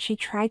Sheila and she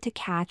tried to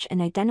catch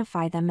and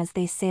identify them as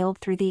they sailed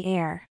through the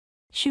air.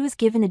 She was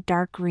given a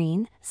dark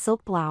green,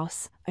 silk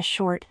blouse, a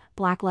short,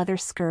 black leather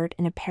skirt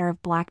and a pair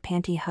of black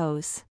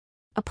pantyhose.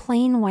 A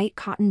plain white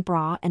cotton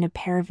bra and a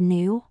pair of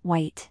new,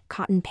 white,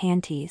 cotton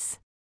panties.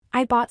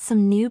 I bought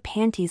some new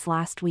panties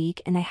last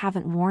week and I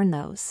haven't worn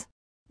those.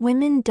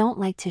 Women don't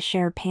like to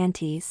share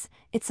panties,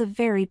 it's a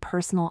very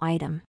personal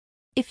item.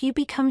 If you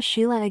become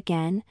Sheila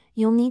again,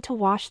 you'll need to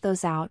wash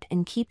those out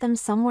and keep them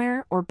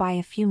somewhere or buy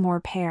a few more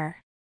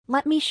pair.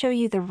 Let me show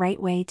you the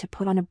right way to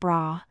put on a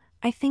bra.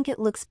 I think it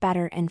looks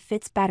better and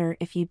fits better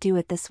if you do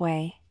it this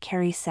way,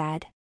 Carrie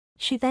said.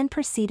 She then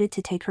proceeded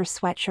to take her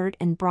sweatshirt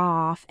and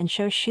bra off and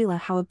show Sheila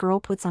how a girl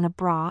puts on a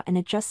bra and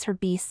adjusts her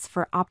beasts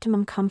for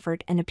optimum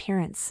comfort and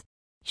appearance.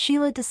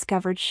 Sheila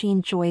discovered she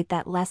enjoyed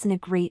that lesson a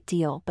great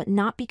deal, but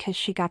not because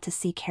she got to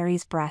see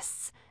Carrie's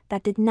breasts.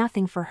 That did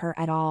nothing for her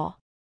at all.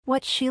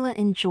 What Sheila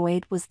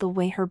enjoyed was the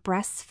way her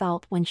breasts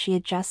felt when she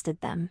adjusted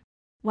them.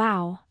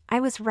 Wow, I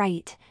was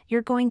right,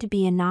 you're going to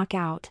be a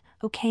knockout.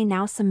 Okay,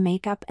 now some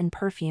makeup and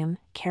perfume,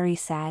 Carrie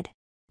said.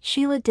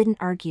 Sheila didn't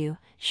argue,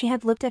 she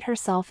had looked at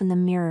herself in the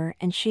mirror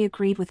and she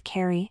agreed with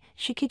Carrie,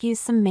 she could use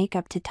some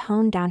makeup to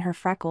tone down her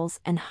freckles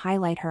and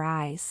highlight her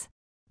eyes.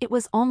 It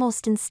was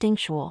almost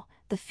instinctual,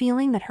 the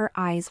feeling that her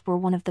eyes were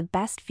one of the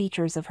best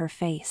features of her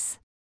face.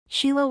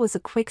 Sheila was a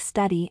quick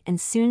study and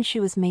soon she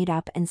was made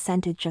up and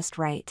scented just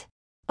right.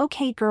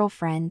 Okay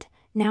girlfriend,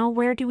 Now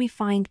where do we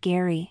find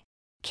Gary?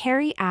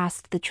 Carrie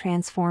asked the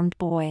transformed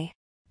boy.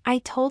 I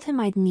told him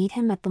I'd meet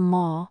him at the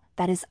mall,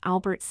 that is,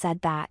 Albert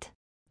said that.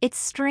 It's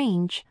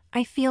strange,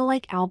 I feel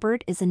like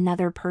Albert is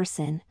another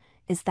person.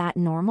 Is that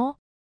normal?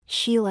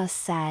 Sheila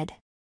said.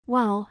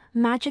 Well,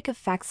 magic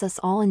affects us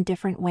all in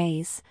different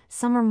ways,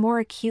 some are more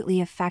acutely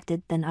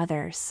affected than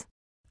others.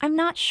 I'm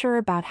not sure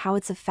about how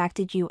it's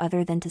affected you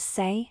other than to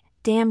say,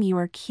 damn, you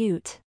are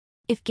cute.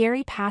 If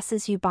Gary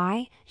passes you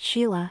by,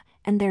 Sheila,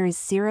 and there is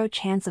zero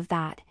chance of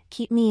that,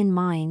 keep me in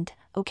mind,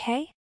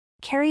 okay?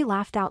 Carrie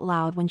laughed out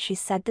loud when she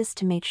said this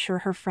to make sure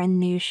her friend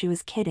knew she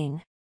was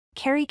kidding.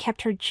 Carrie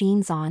kept her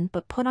jeans on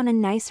but put on a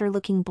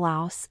nicer-looking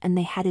blouse and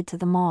they headed to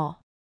the mall.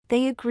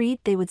 They agreed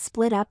they would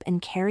split up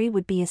and Carrie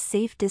would be a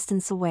safe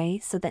distance away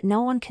so that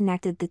no one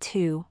connected the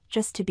two,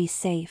 just to be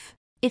safe.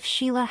 If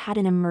Sheila had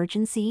an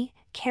emergency,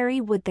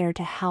 Carrie would there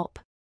to help.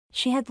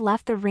 She had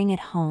left the ring at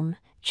home.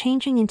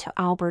 Changing into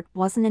Albert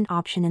wasn't an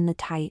option in the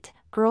tight,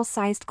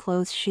 girl-sized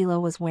clothes Sheila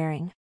was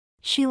wearing.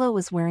 Sheila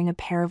was wearing a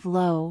pair of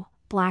low,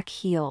 black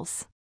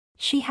heels.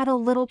 She had a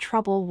little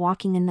trouble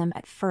walking in them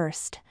at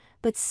first,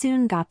 but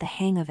soon got the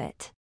hang of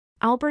it.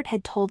 Albert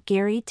had told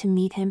Gary to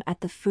meet him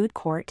at the food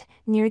court,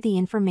 near the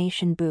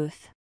information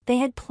booth. They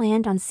had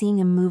planned on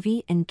seeing a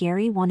movie and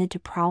Gary wanted to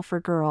prowl for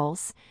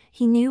girls.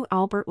 He knew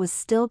Albert was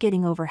still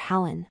getting over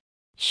Helen.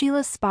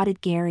 Sheila spotted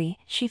Gary,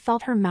 she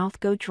felt her mouth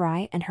go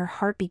dry and her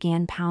heart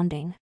began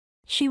pounding.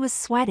 She was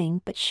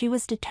sweating but she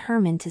was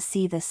determined to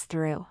see this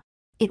through.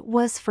 It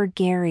was for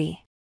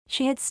Gary.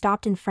 She had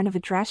stopped in front of a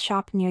dress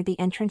shop near the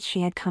entrance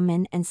she had come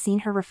in and seen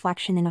her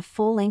reflection in a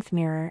full-length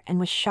mirror and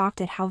was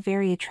shocked at how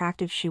very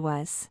attractive she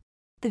was.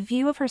 The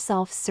view of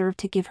herself served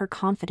to give her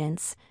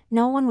confidence.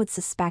 No one would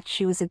suspect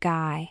she was a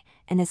guy,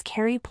 and as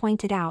Carrie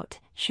pointed out,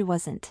 she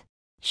wasn't.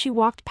 She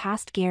walked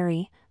past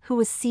Gary, who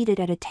was seated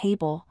at a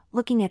table,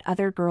 looking at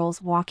other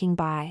girls walking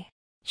by.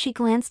 She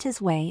glanced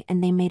his way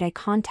and they made eye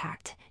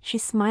contact. She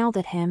smiled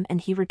at him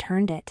and he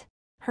returned it.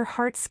 Her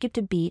heart skipped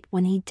a beat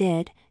when he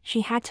did.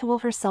 She had to will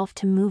herself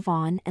to move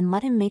on and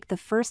let him make the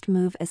first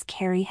move as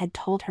Carrie had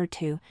told her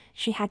to.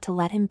 She had to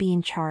let him be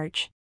in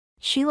charge.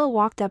 Sheila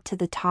walked up to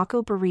the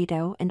taco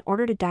burrito and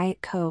ordered a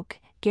Diet Coke.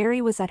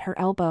 Gary was at her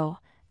elbow,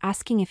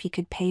 asking if he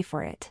could pay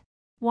for it.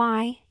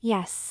 Why,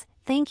 yes,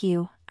 thank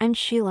you, I'm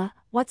Sheila,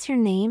 what's your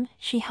name?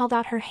 She held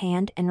out her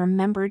hand and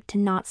remembered to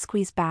not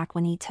squeeze back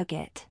when he took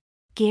it.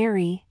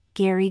 Gary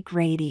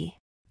Grady.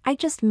 I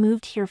just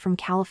moved here from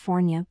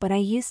California but I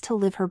used to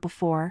live here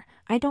before.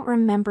 I don't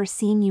remember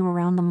seeing you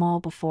around the mall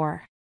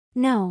before.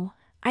 No,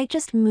 I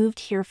just moved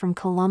here from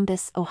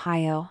Columbus,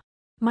 Ohio.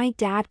 My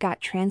dad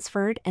got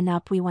transferred and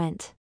up we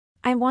went.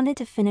 I wanted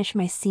to finish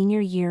my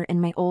senior year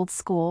in my old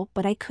school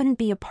but I couldn't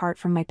be apart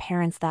from my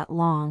parents that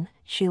long,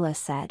 Sheila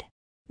said.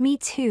 Me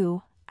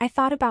too, I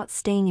thought about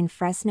staying in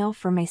Fresno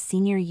for my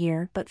senior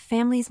year but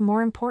family's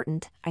more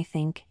important, I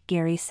think,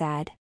 Gary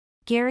said.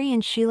 Gary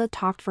and Sheila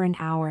talked for an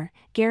hour.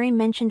 Gary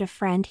mentioned a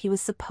friend he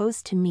was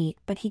supposed to meet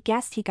but he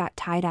guessed he got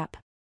tied up.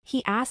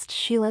 He asked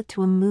Sheila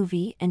to a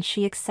movie and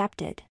she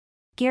accepted.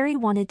 Gary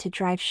wanted to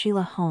drive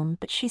Sheila home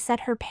but she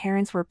said her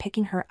parents were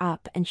picking her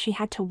up and she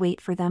had to wait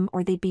for them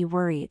or they'd be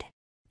worried.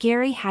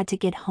 Gary had to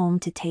get home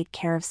to take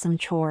care of some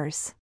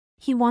chores.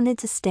 He wanted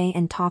to stay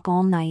and talk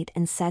all night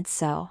and said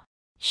so.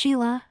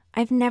 Sheila,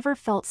 I've never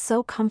felt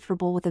so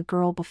comfortable with a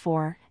girl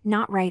before,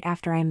 not right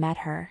after I met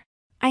her.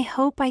 I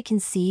hope I can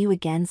see you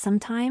again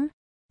sometime,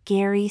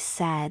 Gary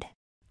said.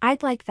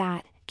 I'd like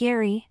that,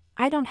 Gary.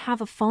 I don't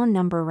have a phone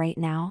number right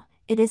now,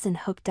 it isn't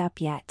hooked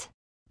up yet.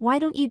 Why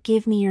don't you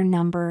give me your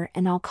number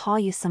and I'll call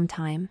you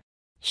sometime?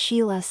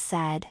 Sheila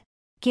said.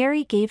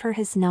 Gary gave her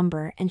his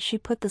number and she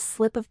put the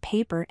slip of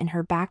paper in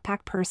her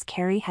backpack purse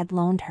Carrie had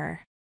loaned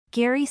her.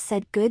 Gary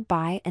said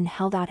goodbye and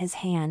held out his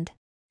hand.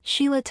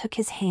 Sheila took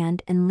his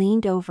hand and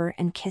leaned over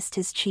and kissed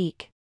his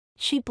cheek.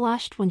 She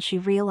blushed when she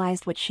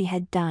realized what she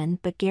had done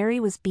but Gary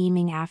was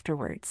beaming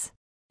afterwards.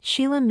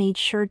 Sheila made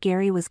sure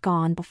Gary was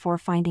gone before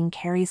finding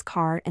Carrie's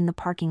car in the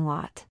parking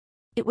lot.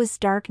 It was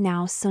dark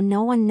now so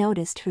no one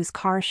noticed whose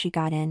car she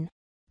got in.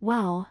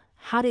 Well,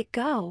 how'd it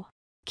go?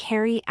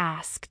 Carrie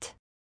asked.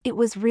 It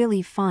was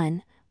really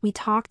fun, we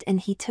talked and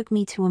he took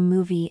me to a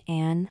movie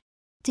and…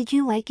 Did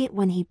you like it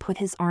when he put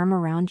his arm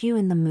around you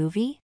in the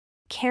movie?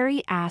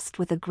 Carrie asked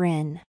with a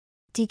grin.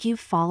 Did you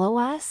follow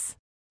us?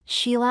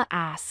 Sheila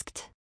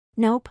asked.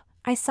 Nope,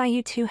 I saw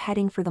you two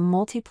heading for the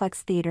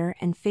multiplex theater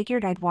and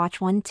figured I'd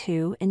watch one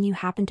too and you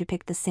happened to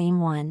pick the same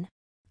one.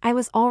 I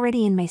was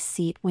already in my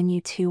seat when you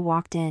two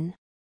walked in.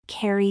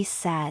 Carrie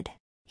said.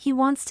 He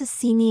wants to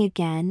see me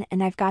again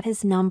and I've got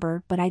his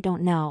number but I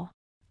don't know.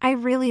 I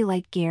really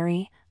like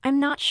Gary, I'm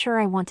not sure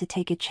I want to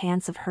take a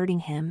chance of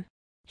hurting him.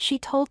 She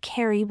told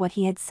Carrie what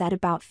he had said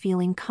about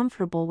feeling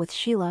comfortable with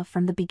Sheila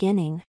from the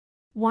beginning.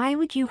 Why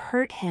would you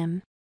hurt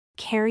him?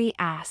 Carrie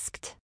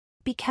asked.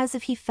 Because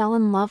if he fell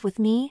in love with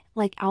me,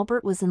 like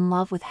Albert was in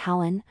love with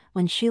Helen,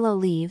 when Sheila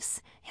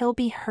leaves, he'll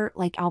be hurt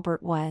like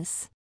Albert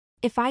was.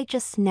 If I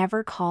just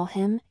never call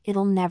him,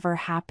 it'll never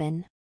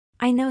happen.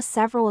 I know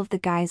several of the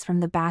guys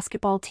from the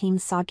basketball team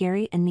saw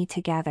Gary and me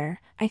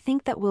together. I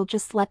think that we'll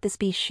just let this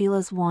be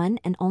Sheila's one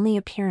and only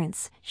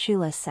appearance,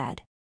 Sheila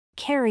said.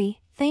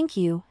 Carrie, thank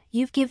you.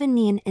 You've given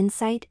me an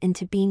insight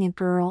into being a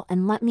girl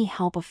and let me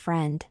help a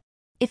friend.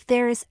 If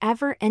there is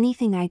ever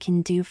anything I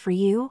can do for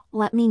you,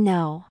 let me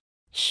know.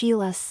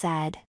 Sheila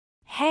said.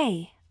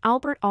 Hey,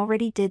 Albert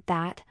already did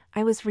that.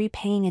 I was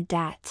repaying a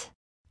debt.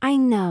 I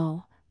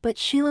know, but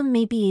Sheila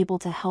may be able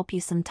to help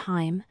you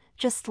sometime.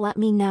 Just let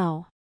me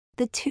know.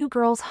 The two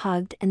girls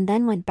hugged and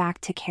then went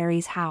back to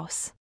Carrie's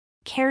house.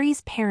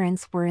 Carrie's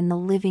parents were in the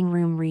living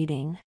room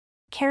reading.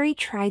 Carrie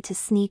tried to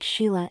sneak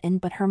Sheila in,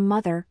 but her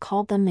mother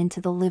called them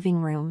into the living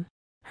room.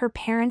 Her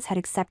parents had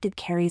accepted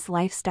Carrie's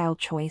lifestyle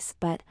choice,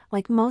 but,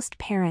 like most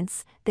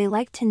parents, they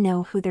liked to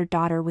know who their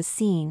daughter was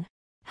seeing.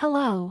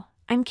 Hello,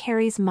 I'm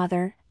Carrie's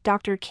mother,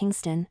 Dr.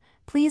 Kingston.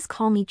 Please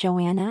call me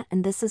Joanna,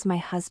 and this is my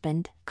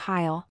husband,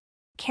 Kyle.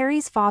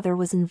 Carrie's father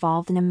was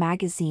involved in a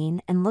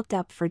magazine and looked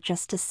up for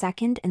just a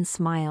second and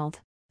smiled.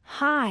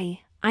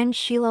 Hi, I'm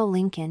Sheila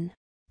Lincoln.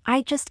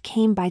 I just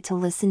came by to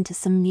listen to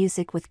some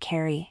music with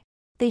Carrie.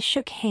 They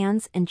shook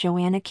hands and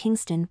Joanna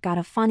Kingston got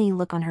a funny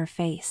look on her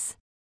face.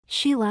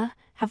 Sheila,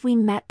 have we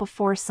met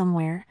before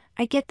somewhere?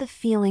 I get the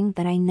feeling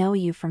that I know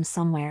you from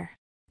somewhere.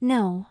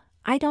 No,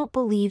 I don't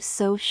believe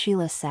so,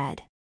 Sheila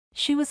said.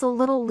 She was a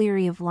little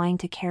leery of lying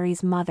to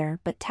Carrie's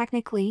mother, but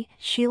technically,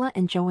 Sheila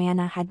and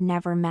Joanna had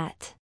never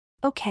met.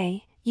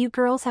 Okay, you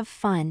girls have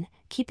fun.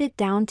 Keep it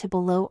down to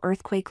below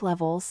earthquake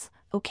levels,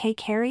 okay,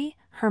 Carrie?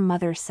 Her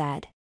mother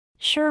said.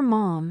 Sure,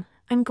 Mom.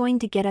 I'm going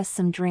to get us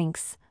some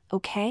drinks,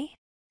 okay?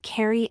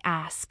 Carrie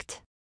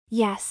asked.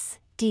 Yes,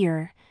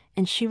 dear,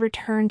 and she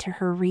returned to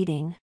her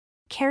reading.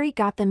 Carrie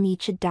got them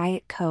each a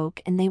Diet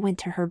Coke and they went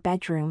to her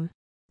bedroom.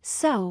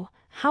 So,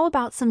 how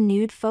about some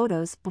nude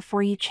photos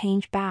before you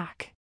change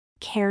back?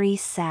 Carrie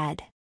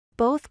said.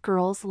 Both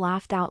girls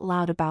laughed out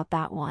loud about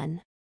that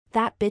one.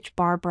 That bitch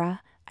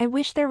Barbara, I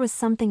wish there was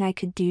something I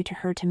could do to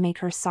her to make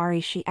her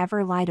sorry she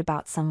ever lied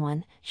about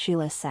someone,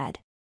 Sheila said.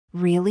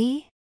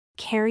 Really?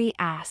 Carrie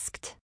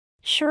asked.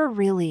 Sure,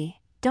 really.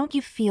 Don't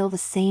you feel the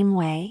same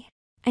way?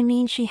 I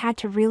mean, she had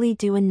to really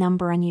do a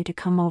number on you to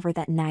come over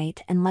that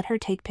night and let her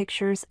take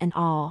pictures and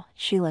all,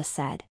 Sheila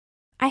said.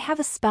 I have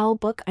a spell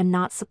book I'm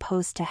not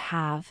supposed to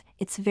have,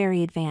 it's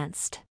very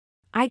advanced.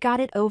 I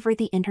got it over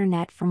the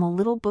internet from a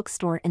little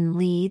bookstore in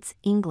Leeds,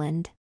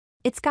 England.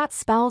 It's got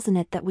spells in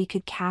it that we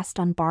could cast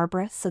on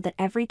Barbara so that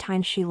every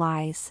time she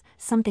lies,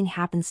 something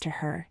happens to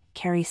her,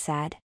 Carrie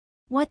said.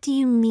 What do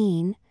you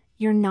mean,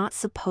 you're not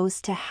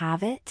supposed to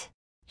have it?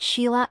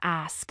 Sheila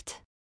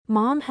asked.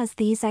 Mom has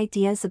these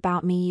ideas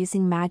about me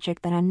using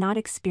magic that I'm not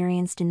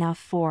experienced enough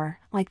for,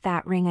 like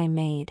that ring I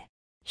made.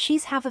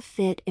 She's have a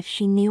fit if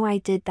she knew I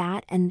did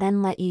that and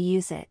then let you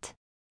use it.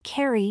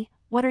 Carrie,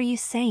 what are you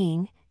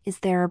saying? Is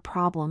there a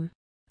problem?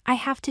 I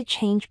have to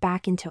change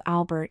back into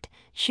Albert.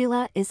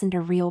 Sheila isn't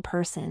a real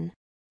person.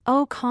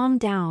 Oh, calm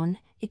down.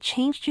 It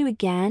changed you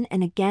again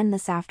and again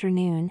this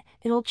afternoon.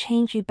 It'll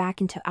change you back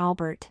into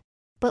Albert.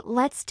 But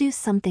let's do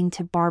something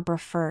to Barbara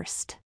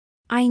first.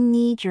 I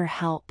need your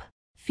help.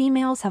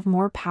 Females have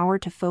more power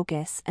to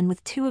focus, and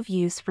with two of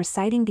you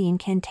reciting the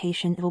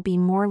incantation, it'll be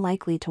more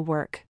likely to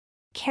work.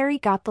 Carrie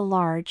got the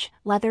large,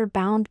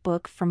 leather-bound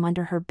book from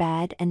under her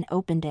bed and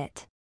opened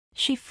it.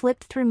 She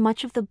flipped through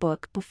much of the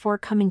book before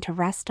coming to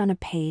rest on a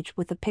page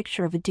with a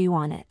picture of a dew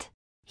on it.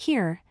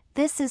 Here,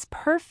 this is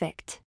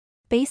perfect.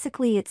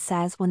 Basically, it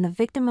says when the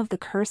victim of the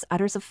curse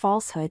utters a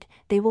falsehood,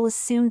 they will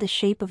assume the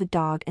shape of a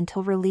dog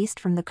until released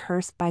from the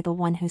curse by the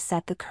one who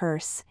set the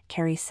curse,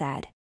 Carrie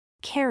said.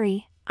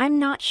 Carrie, I'm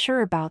not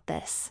sure about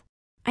this.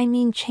 I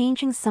mean,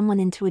 changing someone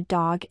into a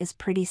dog is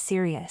pretty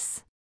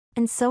serious.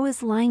 And so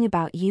is lying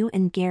about you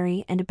and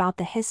Gary and about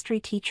the history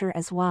teacher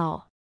as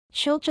well.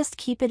 She'll just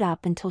keep it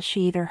up until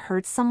she either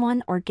hurts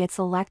someone or gets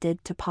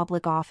elected to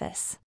public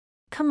office.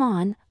 Come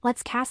on,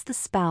 let's cast the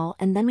spell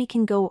and then we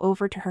can go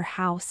over to her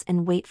house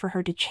and wait for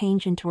her to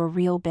change into a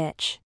real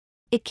bitch.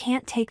 It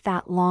can't take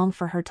that long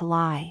for her to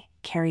lie,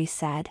 Carrie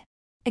said.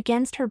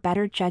 Against her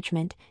better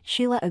judgment,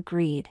 Sheila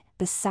agreed.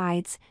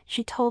 Besides,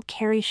 she told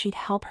Carrie she'd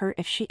help her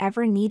if she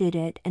ever needed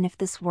it, and if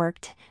this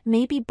worked,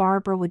 maybe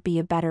Barbara would be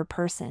a better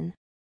person.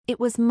 It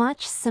was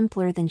much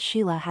simpler than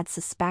Sheila had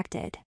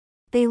suspected.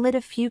 They lit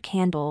a few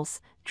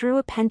candles, drew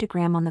a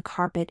pentagram on the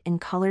carpet in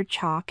colored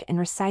chalk and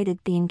recited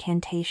the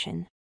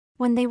incantation.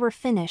 When they were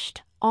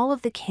finished, all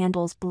of the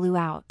candles blew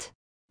out.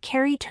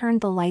 Carrie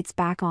turned the lights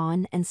back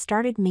on and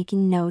started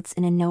making notes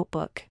in a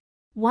notebook.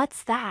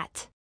 What's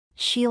that?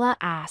 Sheila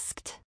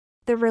asked.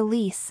 The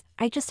release.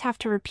 I just have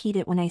to repeat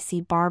it when I see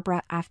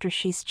Barbara after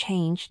she's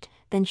changed,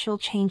 then she'll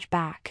change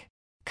back.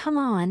 Come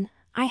on,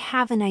 I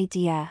have an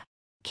idea.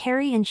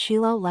 Carrie and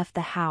Sheila left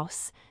the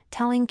house,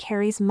 telling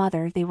Carrie's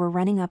mother they were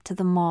running up to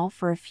the mall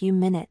for a few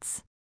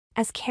minutes.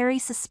 As Carrie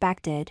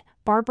suspected,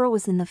 Barbara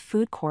was in the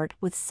food court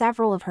with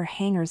several of her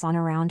hangers on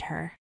around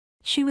her.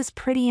 She was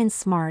pretty and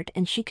smart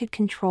and she could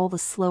control the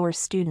slower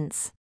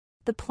students.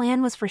 The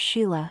plan was for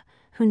Sheila,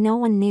 who no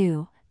one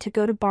knew, to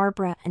go to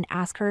Barbara and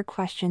ask her a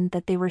question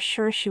that they were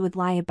sure she would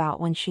lie about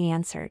when she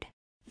answered.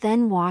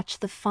 Then watch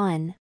the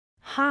fun.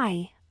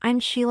 Hi,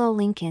 I'm Sheila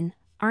Lincoln.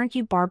 Aren't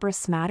you Barbara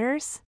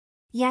Smatters?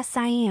 Yes,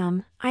 I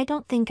am. I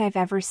don't think I've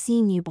ever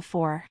seen you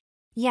before.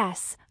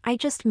 Yes, I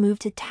just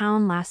moved to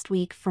town last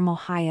week from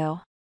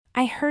Ohio.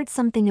 I heard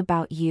something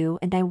about you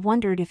and I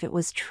wondered if it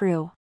was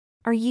true.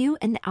 Are you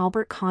and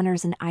Albert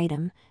Connors an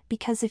item?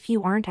 Because if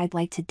you aren't, I'd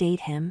like to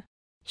date him.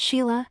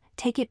 Sheila,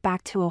 take it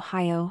back to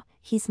Ohio.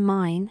 He's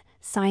mine,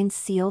 signed,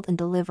 sealed, and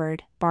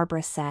delivered,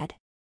 Barbara said.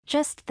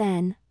 Just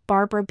then,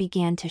 Barbara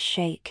began to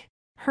shake.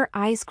 Her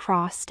eyes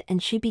crossed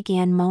and she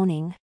began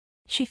moaning.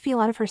 She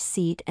fell out of her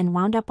seat and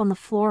wound up on the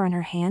floor on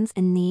her hands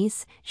and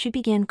knees. She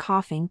began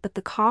coughing, but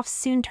the coughs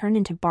soon turned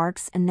into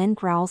barks and then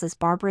growls as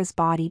Barbara's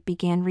body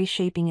began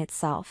reshaping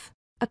itself.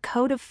 A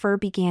coat of fur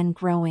began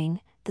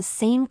growing, the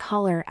same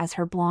color as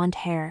her blonde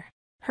hair.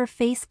 Her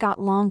face got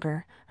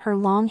longer, her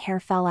long hair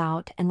fell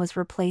out and was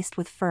replaced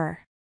with fur.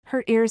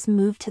 Her ears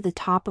moved to the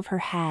top of her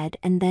head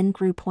and then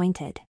grew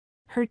pointed.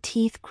 Her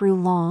teeth grew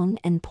long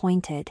and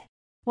pointed.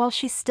 While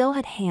she still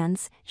had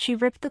hands, she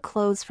ripped the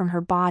clothes from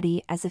her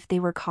body as if they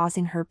were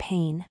causing her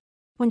pain.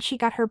 When she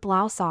got her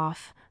blouse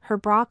off, her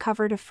bra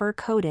covered a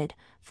fur-coated,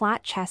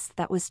 flat chest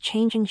that was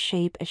changing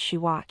shape as she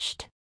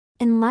watched.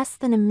 In less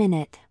than a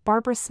minute,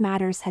 Barbara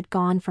Smatters had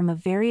gone from a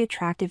very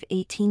attractive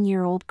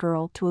 18-year-old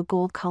girl to a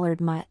gold-colored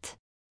mutt.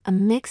 A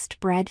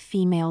mixed-bred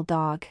female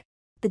dog.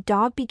 The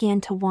dog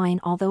began to whine,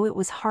 although it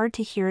was hard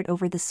to hear it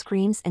over the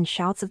screams and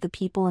shouts of the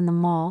people in the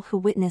mall who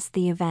witnessed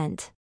the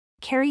event.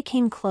 Carrie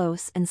came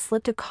close and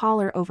slipped a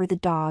collar over the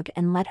dog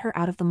and let her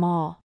out of the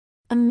mall.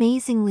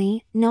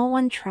 Amazingly, no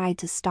one tried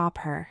to stop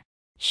her.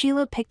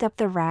 Sheila picked up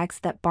the rags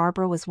that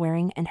Barbara was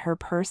wearing and her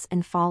purse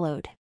and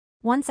followed.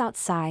 Once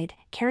outside,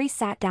 Carrie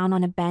sat down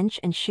on a bench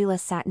and Sheila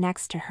sat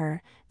next to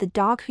her. The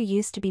dog who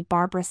used to be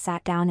Barbara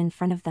sat down in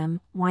front of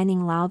them,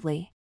 whining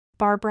loudly.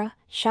 Barbara,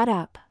 shut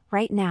up,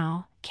 right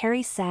now,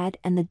 Carrie said,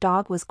 and the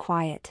dog was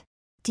quiet.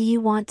 Do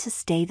you want to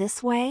stay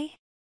this way?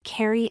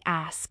 Carrie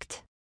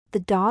asked. The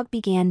dog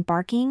began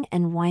barking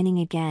and whining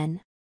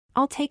again.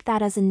 I'll take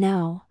that as a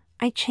no.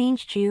 I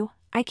changed you.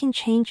 I can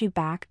change you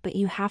back, but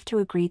you have to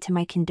agree to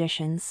my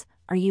conditions.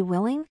 Are you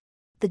willing?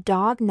 The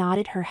dog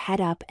nodded her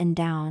head up and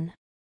down.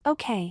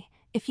 Okay,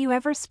 if you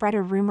ever spread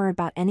a rumor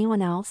about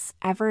anyone else,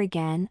 ever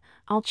again,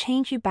 I'll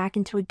change you back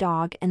into a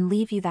dog and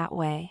leave you that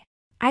way.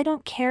 I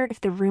don't care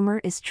if the rumor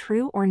is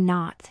true or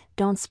not.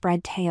 Don't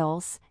spread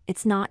tales.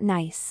 It's not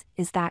nice.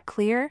 Is that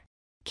clear?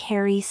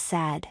 Carrie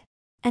said.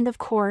 And of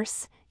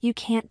course, you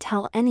can't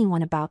tell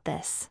anyone about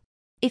this.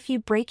 If you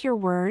break your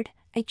word,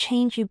 I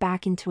change you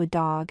back into a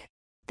dog.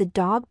 The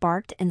dog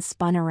barked and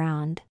spun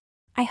around.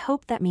 I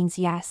hope that means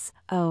yes.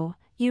 Oh,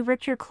 you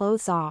ripped your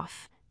clothes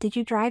off. Did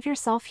you drive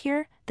yourself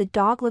here? The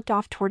dog looked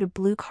off toward a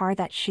blue car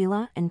that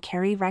Sheila and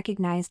Carrie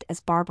recognized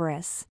as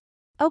Barbara's.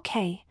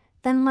 Okay,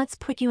 then let's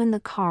put you in the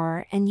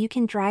car and you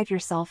can drive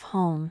yourself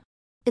home.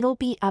 It'll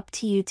be up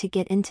to you to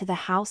get into the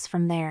house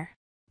from there.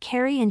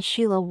 Carrie and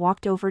Sheila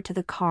walked over to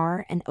the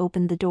car and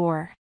opened the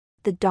door.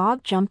 The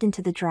dog jumped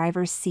into the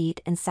driver's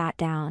seat and sat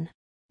down.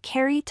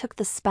 Carrie took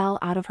the spell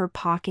out of her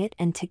pocket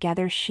and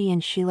together she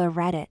and Sheila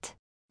read it.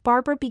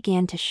 Barbara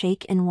began to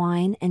shake and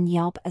whine and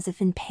yelp as if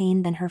in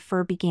pain, then her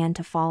fur began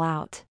to fall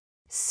out.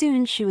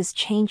 Soon she was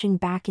changing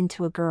back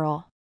into a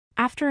girl.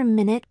 After a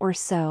minute or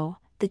so,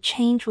 the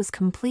change was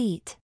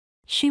complete.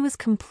 She was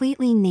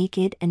completely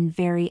naked and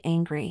very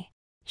angry.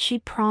 She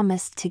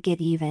promised to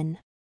get even.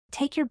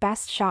 Take your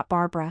best shot,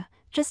 Barbara.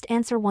 Just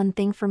answer one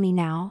thing for me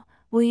now.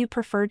 Will you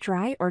prefer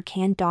dry or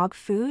canned dog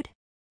food?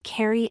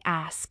 Carrie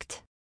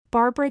asked.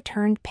 Barbara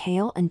turned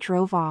pale and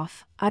drove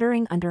off,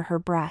 uttering under her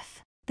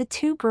breath. The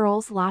two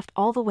girls laughed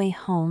all the way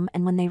home,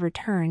 and when they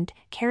returned,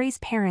 Carrie's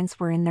parents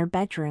were in their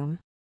bedroom.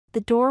 The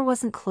door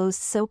wasn't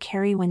closed, so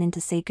Carrie went in to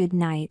say good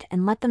night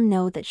and let them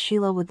know that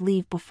Sheila would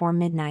leave before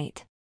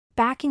midnight.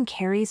 Back in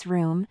Carrie's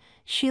room,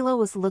 Sheila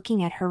was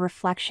looking at her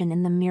reflection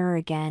in the mirror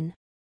again.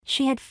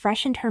 She had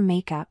freshened her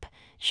makeup.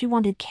 She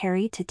wanted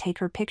Carrie to take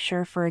her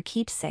picture for a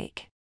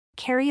keepsake.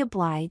 Carrie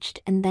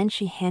obliged, and then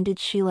she handed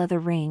Sheila the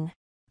ring.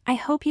 I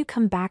hope you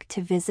come back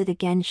to visit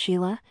again,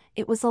 Sheila.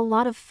 It was a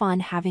lot of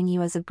fun having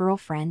you as a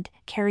girlfriend,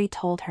 Carrie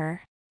told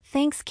her.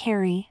 Thanks,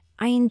 Carrie.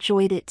 I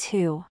enjoyed it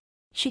too.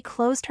 She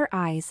closed her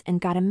eyes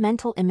and got a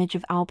mental image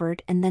of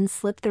Albert and then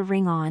slipped the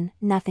ring on.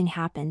 Nothing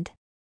happened.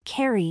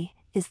 Carrie,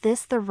 is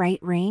this the right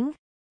ring?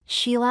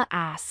 Sheila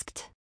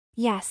asked.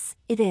 Yes,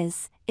 it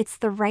is. It's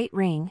the right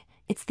ring.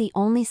 It's the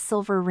only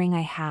silver ring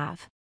I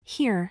have.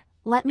 Here,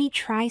 let me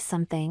try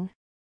something.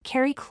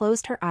 Carrie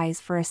closed her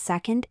eyes for a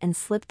second and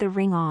slipped the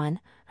ring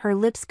on. Her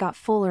lips got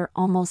fuller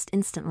almost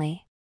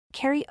instantly.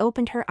 Carrie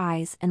opened her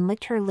eyes and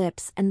licked her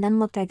lips and then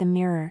looked at the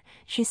mirror.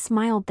 She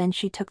smiled, then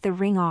she took the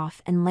ring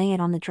off and lay it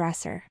on the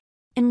dresser.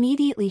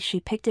 Immediately she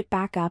picked it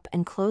back up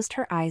and closed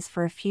her eyes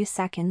for a few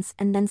seconds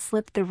and then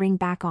slipped the ring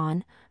back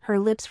on. Her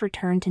lips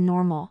returned to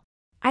normal.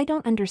 I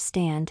don't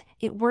understand.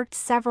 It worked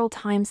several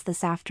times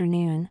this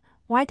afternoon.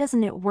 Why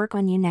doesn't it work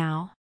on you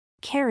now?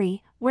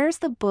 Carrie, where's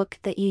the book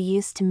that you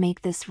used to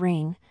make this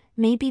ring?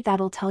 Maybe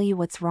that'll tell you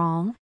what's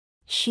wrong?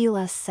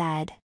 Sheila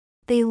said.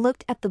 They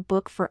looked at the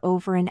book for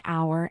over an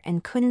hour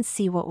and couldn't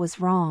see what was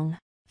wrong.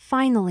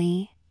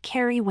 Finally,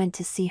 Carrie went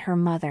to see her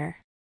mother.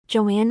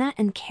 Joanna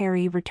and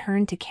Carrie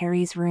returned to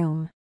Carrie's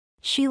room.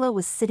 Sheila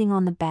was sitting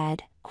on the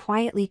bed,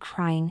 quietly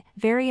crying,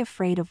 very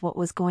afraid of what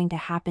was going to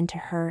happen to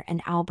her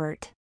and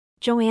Albert.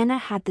 Joanna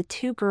had the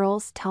two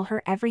girls tell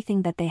her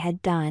everything that they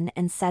had done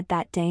and said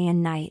that day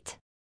and night.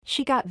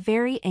 She got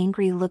very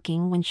angry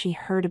looking when she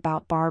heard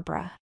about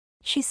Barbara.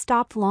 She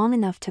stopped long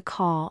enough to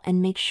call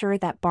and make sure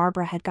that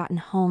Barbara had gotten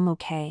home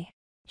okay.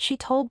 She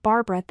told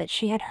Barbara that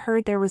she had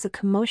heard there was a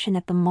commotion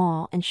at the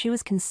mall and she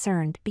was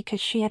concerned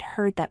because she had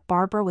heard that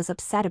Barbara was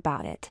upset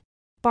about it.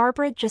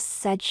 Barbara just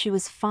said she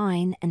was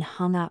fine and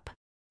hung up.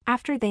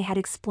 After they had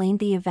explained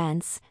the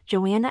events,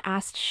 Joanna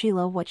asked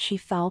Sheila what she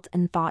felt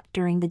and thought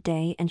during the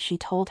day and she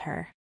told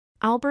her.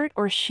 Albert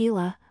or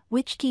Sheila,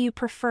 which do you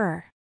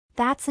prefer?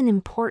 That's an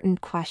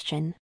important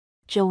question.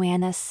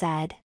 Joanna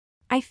said.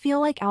 I feel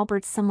like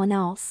Albert's someone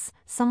else,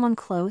 someone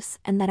close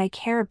and that I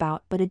care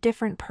about but a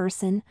different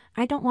person.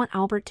 I don't want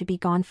Albert to be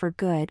gone for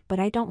good but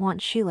I don't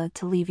want Sheila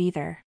to leave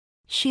either.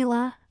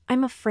 Sheila,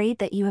 I'm afraid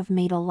that you have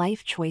made a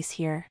life choice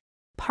here.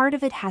 Part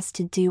of it has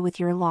to do with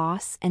your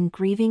loss and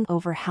grieving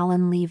over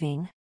Helen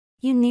leaving.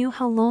 You knew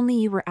how lonely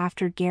you were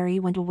after Gary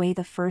went away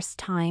the first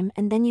time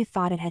and then you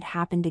thought it had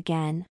happened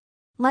again.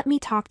 Let me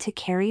talk to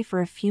Carrie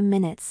for a few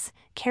minutes.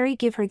 Carrie,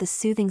 give her the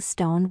soothing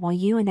stone while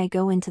you and I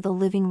go into the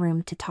living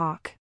room to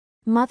talk.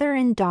 Mother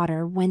and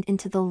daughter went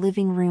into the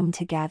living room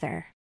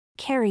together.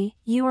 Carrie,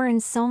 you are in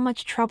so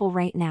much trouble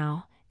right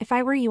now. If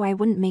I were you, I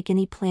wouldn't make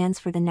any plans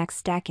for the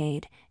next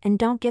decade, and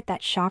don't get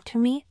that shocked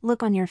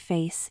look on your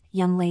face,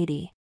 young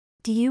lady.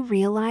 Do you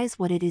realize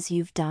what it is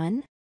you've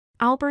done?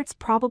 Albert's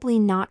probably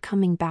not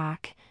coming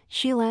back.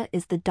 Sheila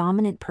is the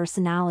dominant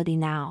personality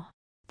now.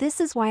 This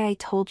is why I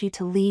told you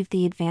to leave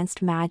the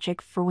advanced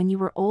magic for when you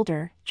were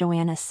older,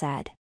 Joanna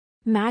said.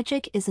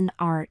 Magic is an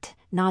art,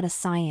 not a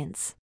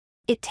science.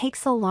 It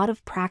takes a lot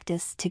of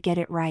practice to get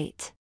it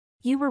right.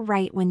 You were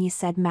right when you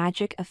said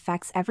magic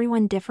affects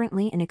everyone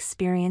differently and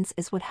experience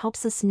is what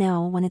helps us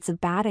know when it's a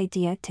bad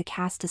idea to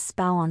cast a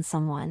spell on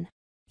someone.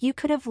 You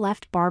could have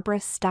left Barbara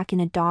stuck in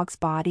a dog's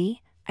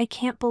body. I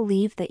can't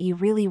believe that you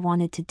really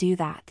wanted to do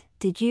that,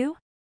 did you?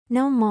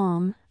 No,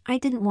 Mom, I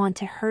didn't want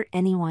to hurt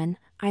anyone.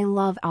 I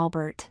love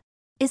Albert.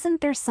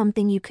 Isn't there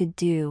something you could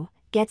do?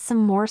 Get some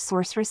more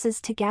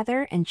sorceresses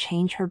together and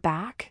change her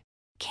back?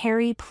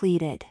 Carrie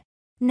pleaded.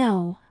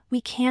 No, we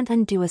can't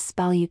undo a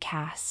spell you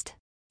cast.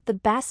 The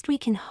best we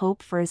can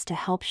hope for is to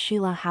help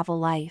Sheila have a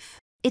life.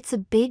 It's a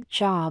big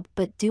job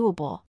but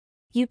doable.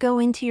 You go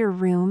into your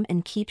room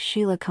and keep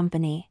Sheila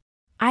company.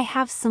 I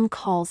have some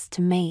calls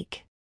to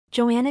make.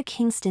 Joanna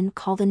Kingston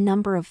called a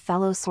number of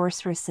fellow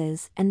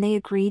sorceresses and they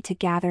agreed to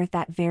gather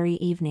that very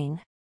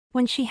evening.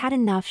 When she had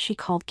enough, she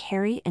called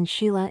Carrie and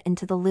Sheila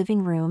into the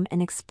living room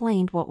and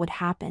explained what would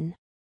happen.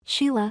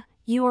 Sheila,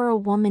 you are a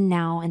woman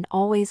now and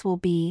always will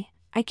be.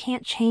 I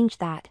can't change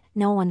that,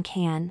 no one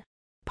can.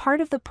 Part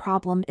of the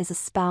problem is a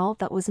spell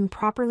that was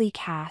improperly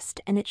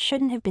cast and it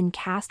shouldn't have been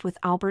cast with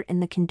Albert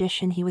in the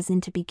condition he was in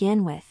to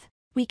begin with.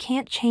 We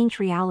can't change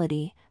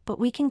reality, but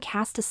we can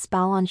cast a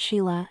spell on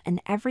Sheila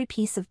and every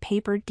piece of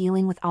paper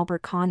dealing with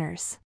Albert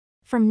Connors.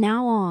 From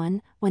now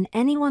on, when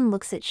anyone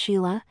looks at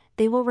Sheila,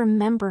 they will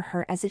remember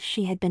her as if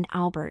she had been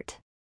Albert.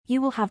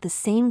 You will have the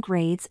same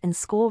grades and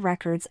school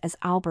records as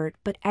Albert,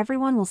 but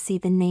everyone will see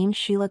the name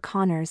Sheila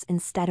Connors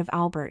instead of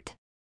Albert.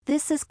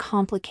 This is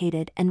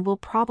complicated and we'll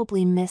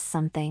probably miss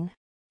something.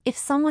 If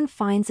someone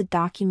finds a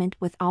document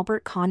with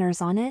Albert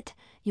Connors on it,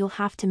 you'll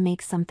have to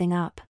make something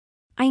up.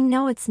 I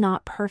know it's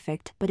not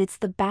perfect, but it's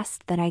the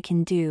best that I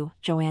can do,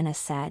 Joanna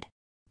said.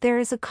 There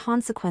is a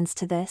consequence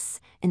to this.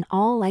 In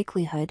all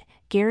likelihood,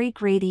 Gary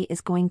Grady is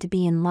going to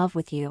be in love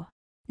with you.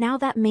 Now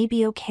that may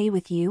be okay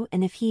with you,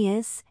 and if he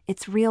is,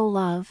 it's real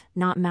love,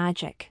 not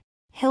magic.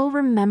 He'll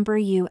remember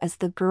you as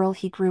the girl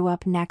he grew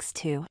up next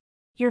to.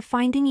 Your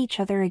finding each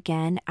other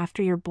again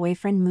after your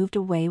boyfriend moved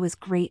away was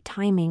great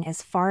timing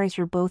as far as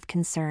you're both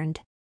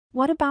concerned.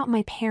 What about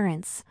my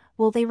parents?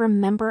 Will they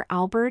remember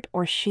Albert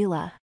or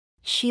Sheila?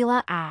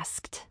 Sheila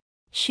asked.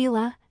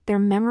 Sheila, their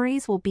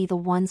memories will be the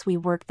ones we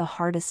work the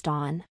hardest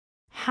on.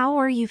 How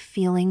are you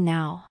feeling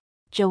now?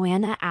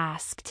 Joanna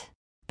asked.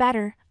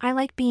 Better. I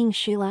like being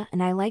Sheila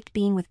and I liked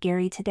being with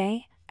Gary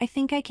today. I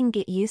think I can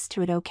get used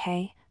to it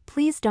okay.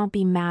 Please don't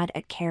be mad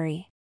at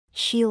Carrie.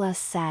 Sheila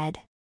said.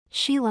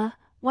 Sheila,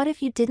 what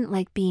if you didn't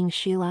like being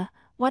Sheila?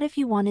 What if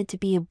you wanted to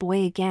be a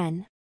boy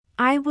again?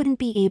 I wouldn't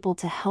be able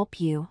to help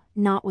you,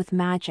 not with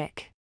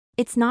magic.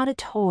 It's not a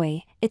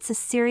toy, it's a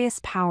serious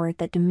power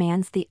that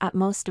demands the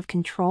utmost of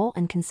control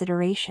and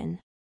consideration.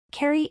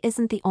 Carrie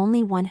isn't the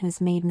only one who's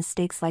made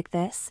mistakes like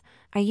this.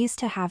 I used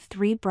to have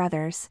 3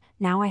 brothers,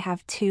 now I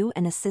have 2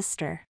 and a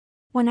sister.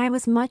 When I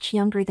was much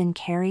younger than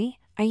Carrie,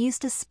 I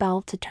used a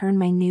spell to turn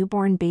my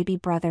newborn baby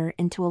brother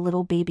into a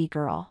little baby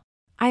girl.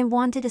 I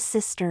wanted a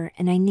sister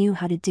and I knew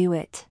how to do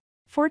it.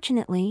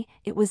 Fortunately,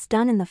 it was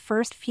done in the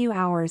first few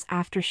hours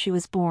after she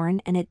was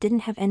born and it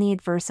didn't have any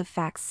adverse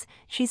effects.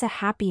 She's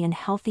a happy and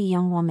healthy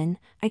young woman.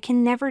 I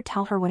can never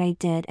tell her what I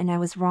did and I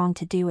was wrong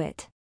to do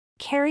it.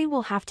 Carrie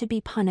will have to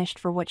be punished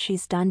for what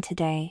she's done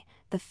today.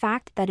 The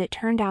fact that it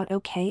turned out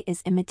okay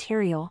is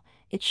immaterial.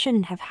 It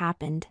shouldn't have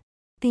happened.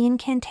 The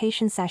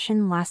incantation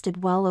session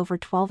lasted well over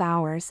 12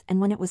 hours,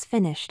 and when it was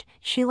finished,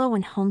 Sheila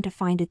went home to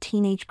find a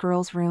teenage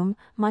girl's room,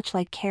 much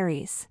like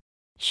Carrie's.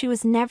 She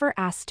was never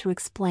asked to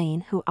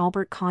explain who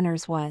Albert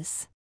Connors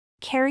was.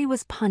 Carrie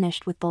was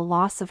punished with the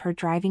loss of her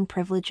driving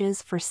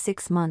privileges for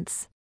 6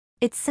 months.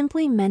 It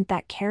simply meant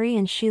that Carrie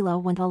and Sheila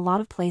went a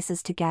lot of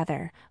places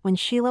together, when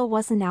Sheila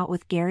wasn't out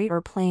with Gary or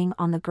playing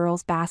on the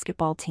girls'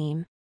 basketball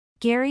team.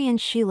 Gary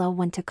and Sheila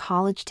went to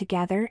college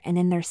together, and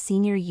in their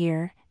senior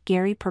year,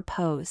 Gary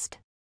proposed.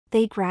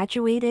 They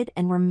graduated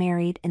and were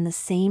married in the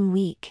same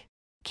week.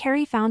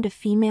 Carrie found a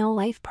female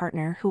life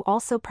partner who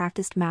also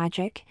practiced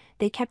magic.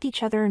 They kept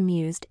each other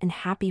amused and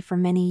happy for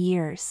many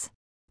years.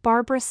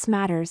 Barbara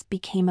Smatters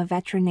became a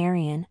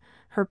veterinarian.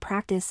 Her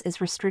practice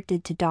is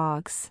restricted to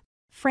dogs.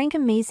 Frank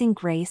Amazing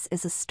Grace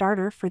is a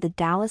starter for the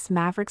Dallas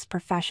Mavericks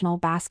professional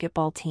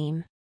basketball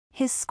team.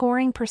 His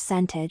scoring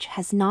percentage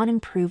has not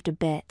improved a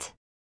bit.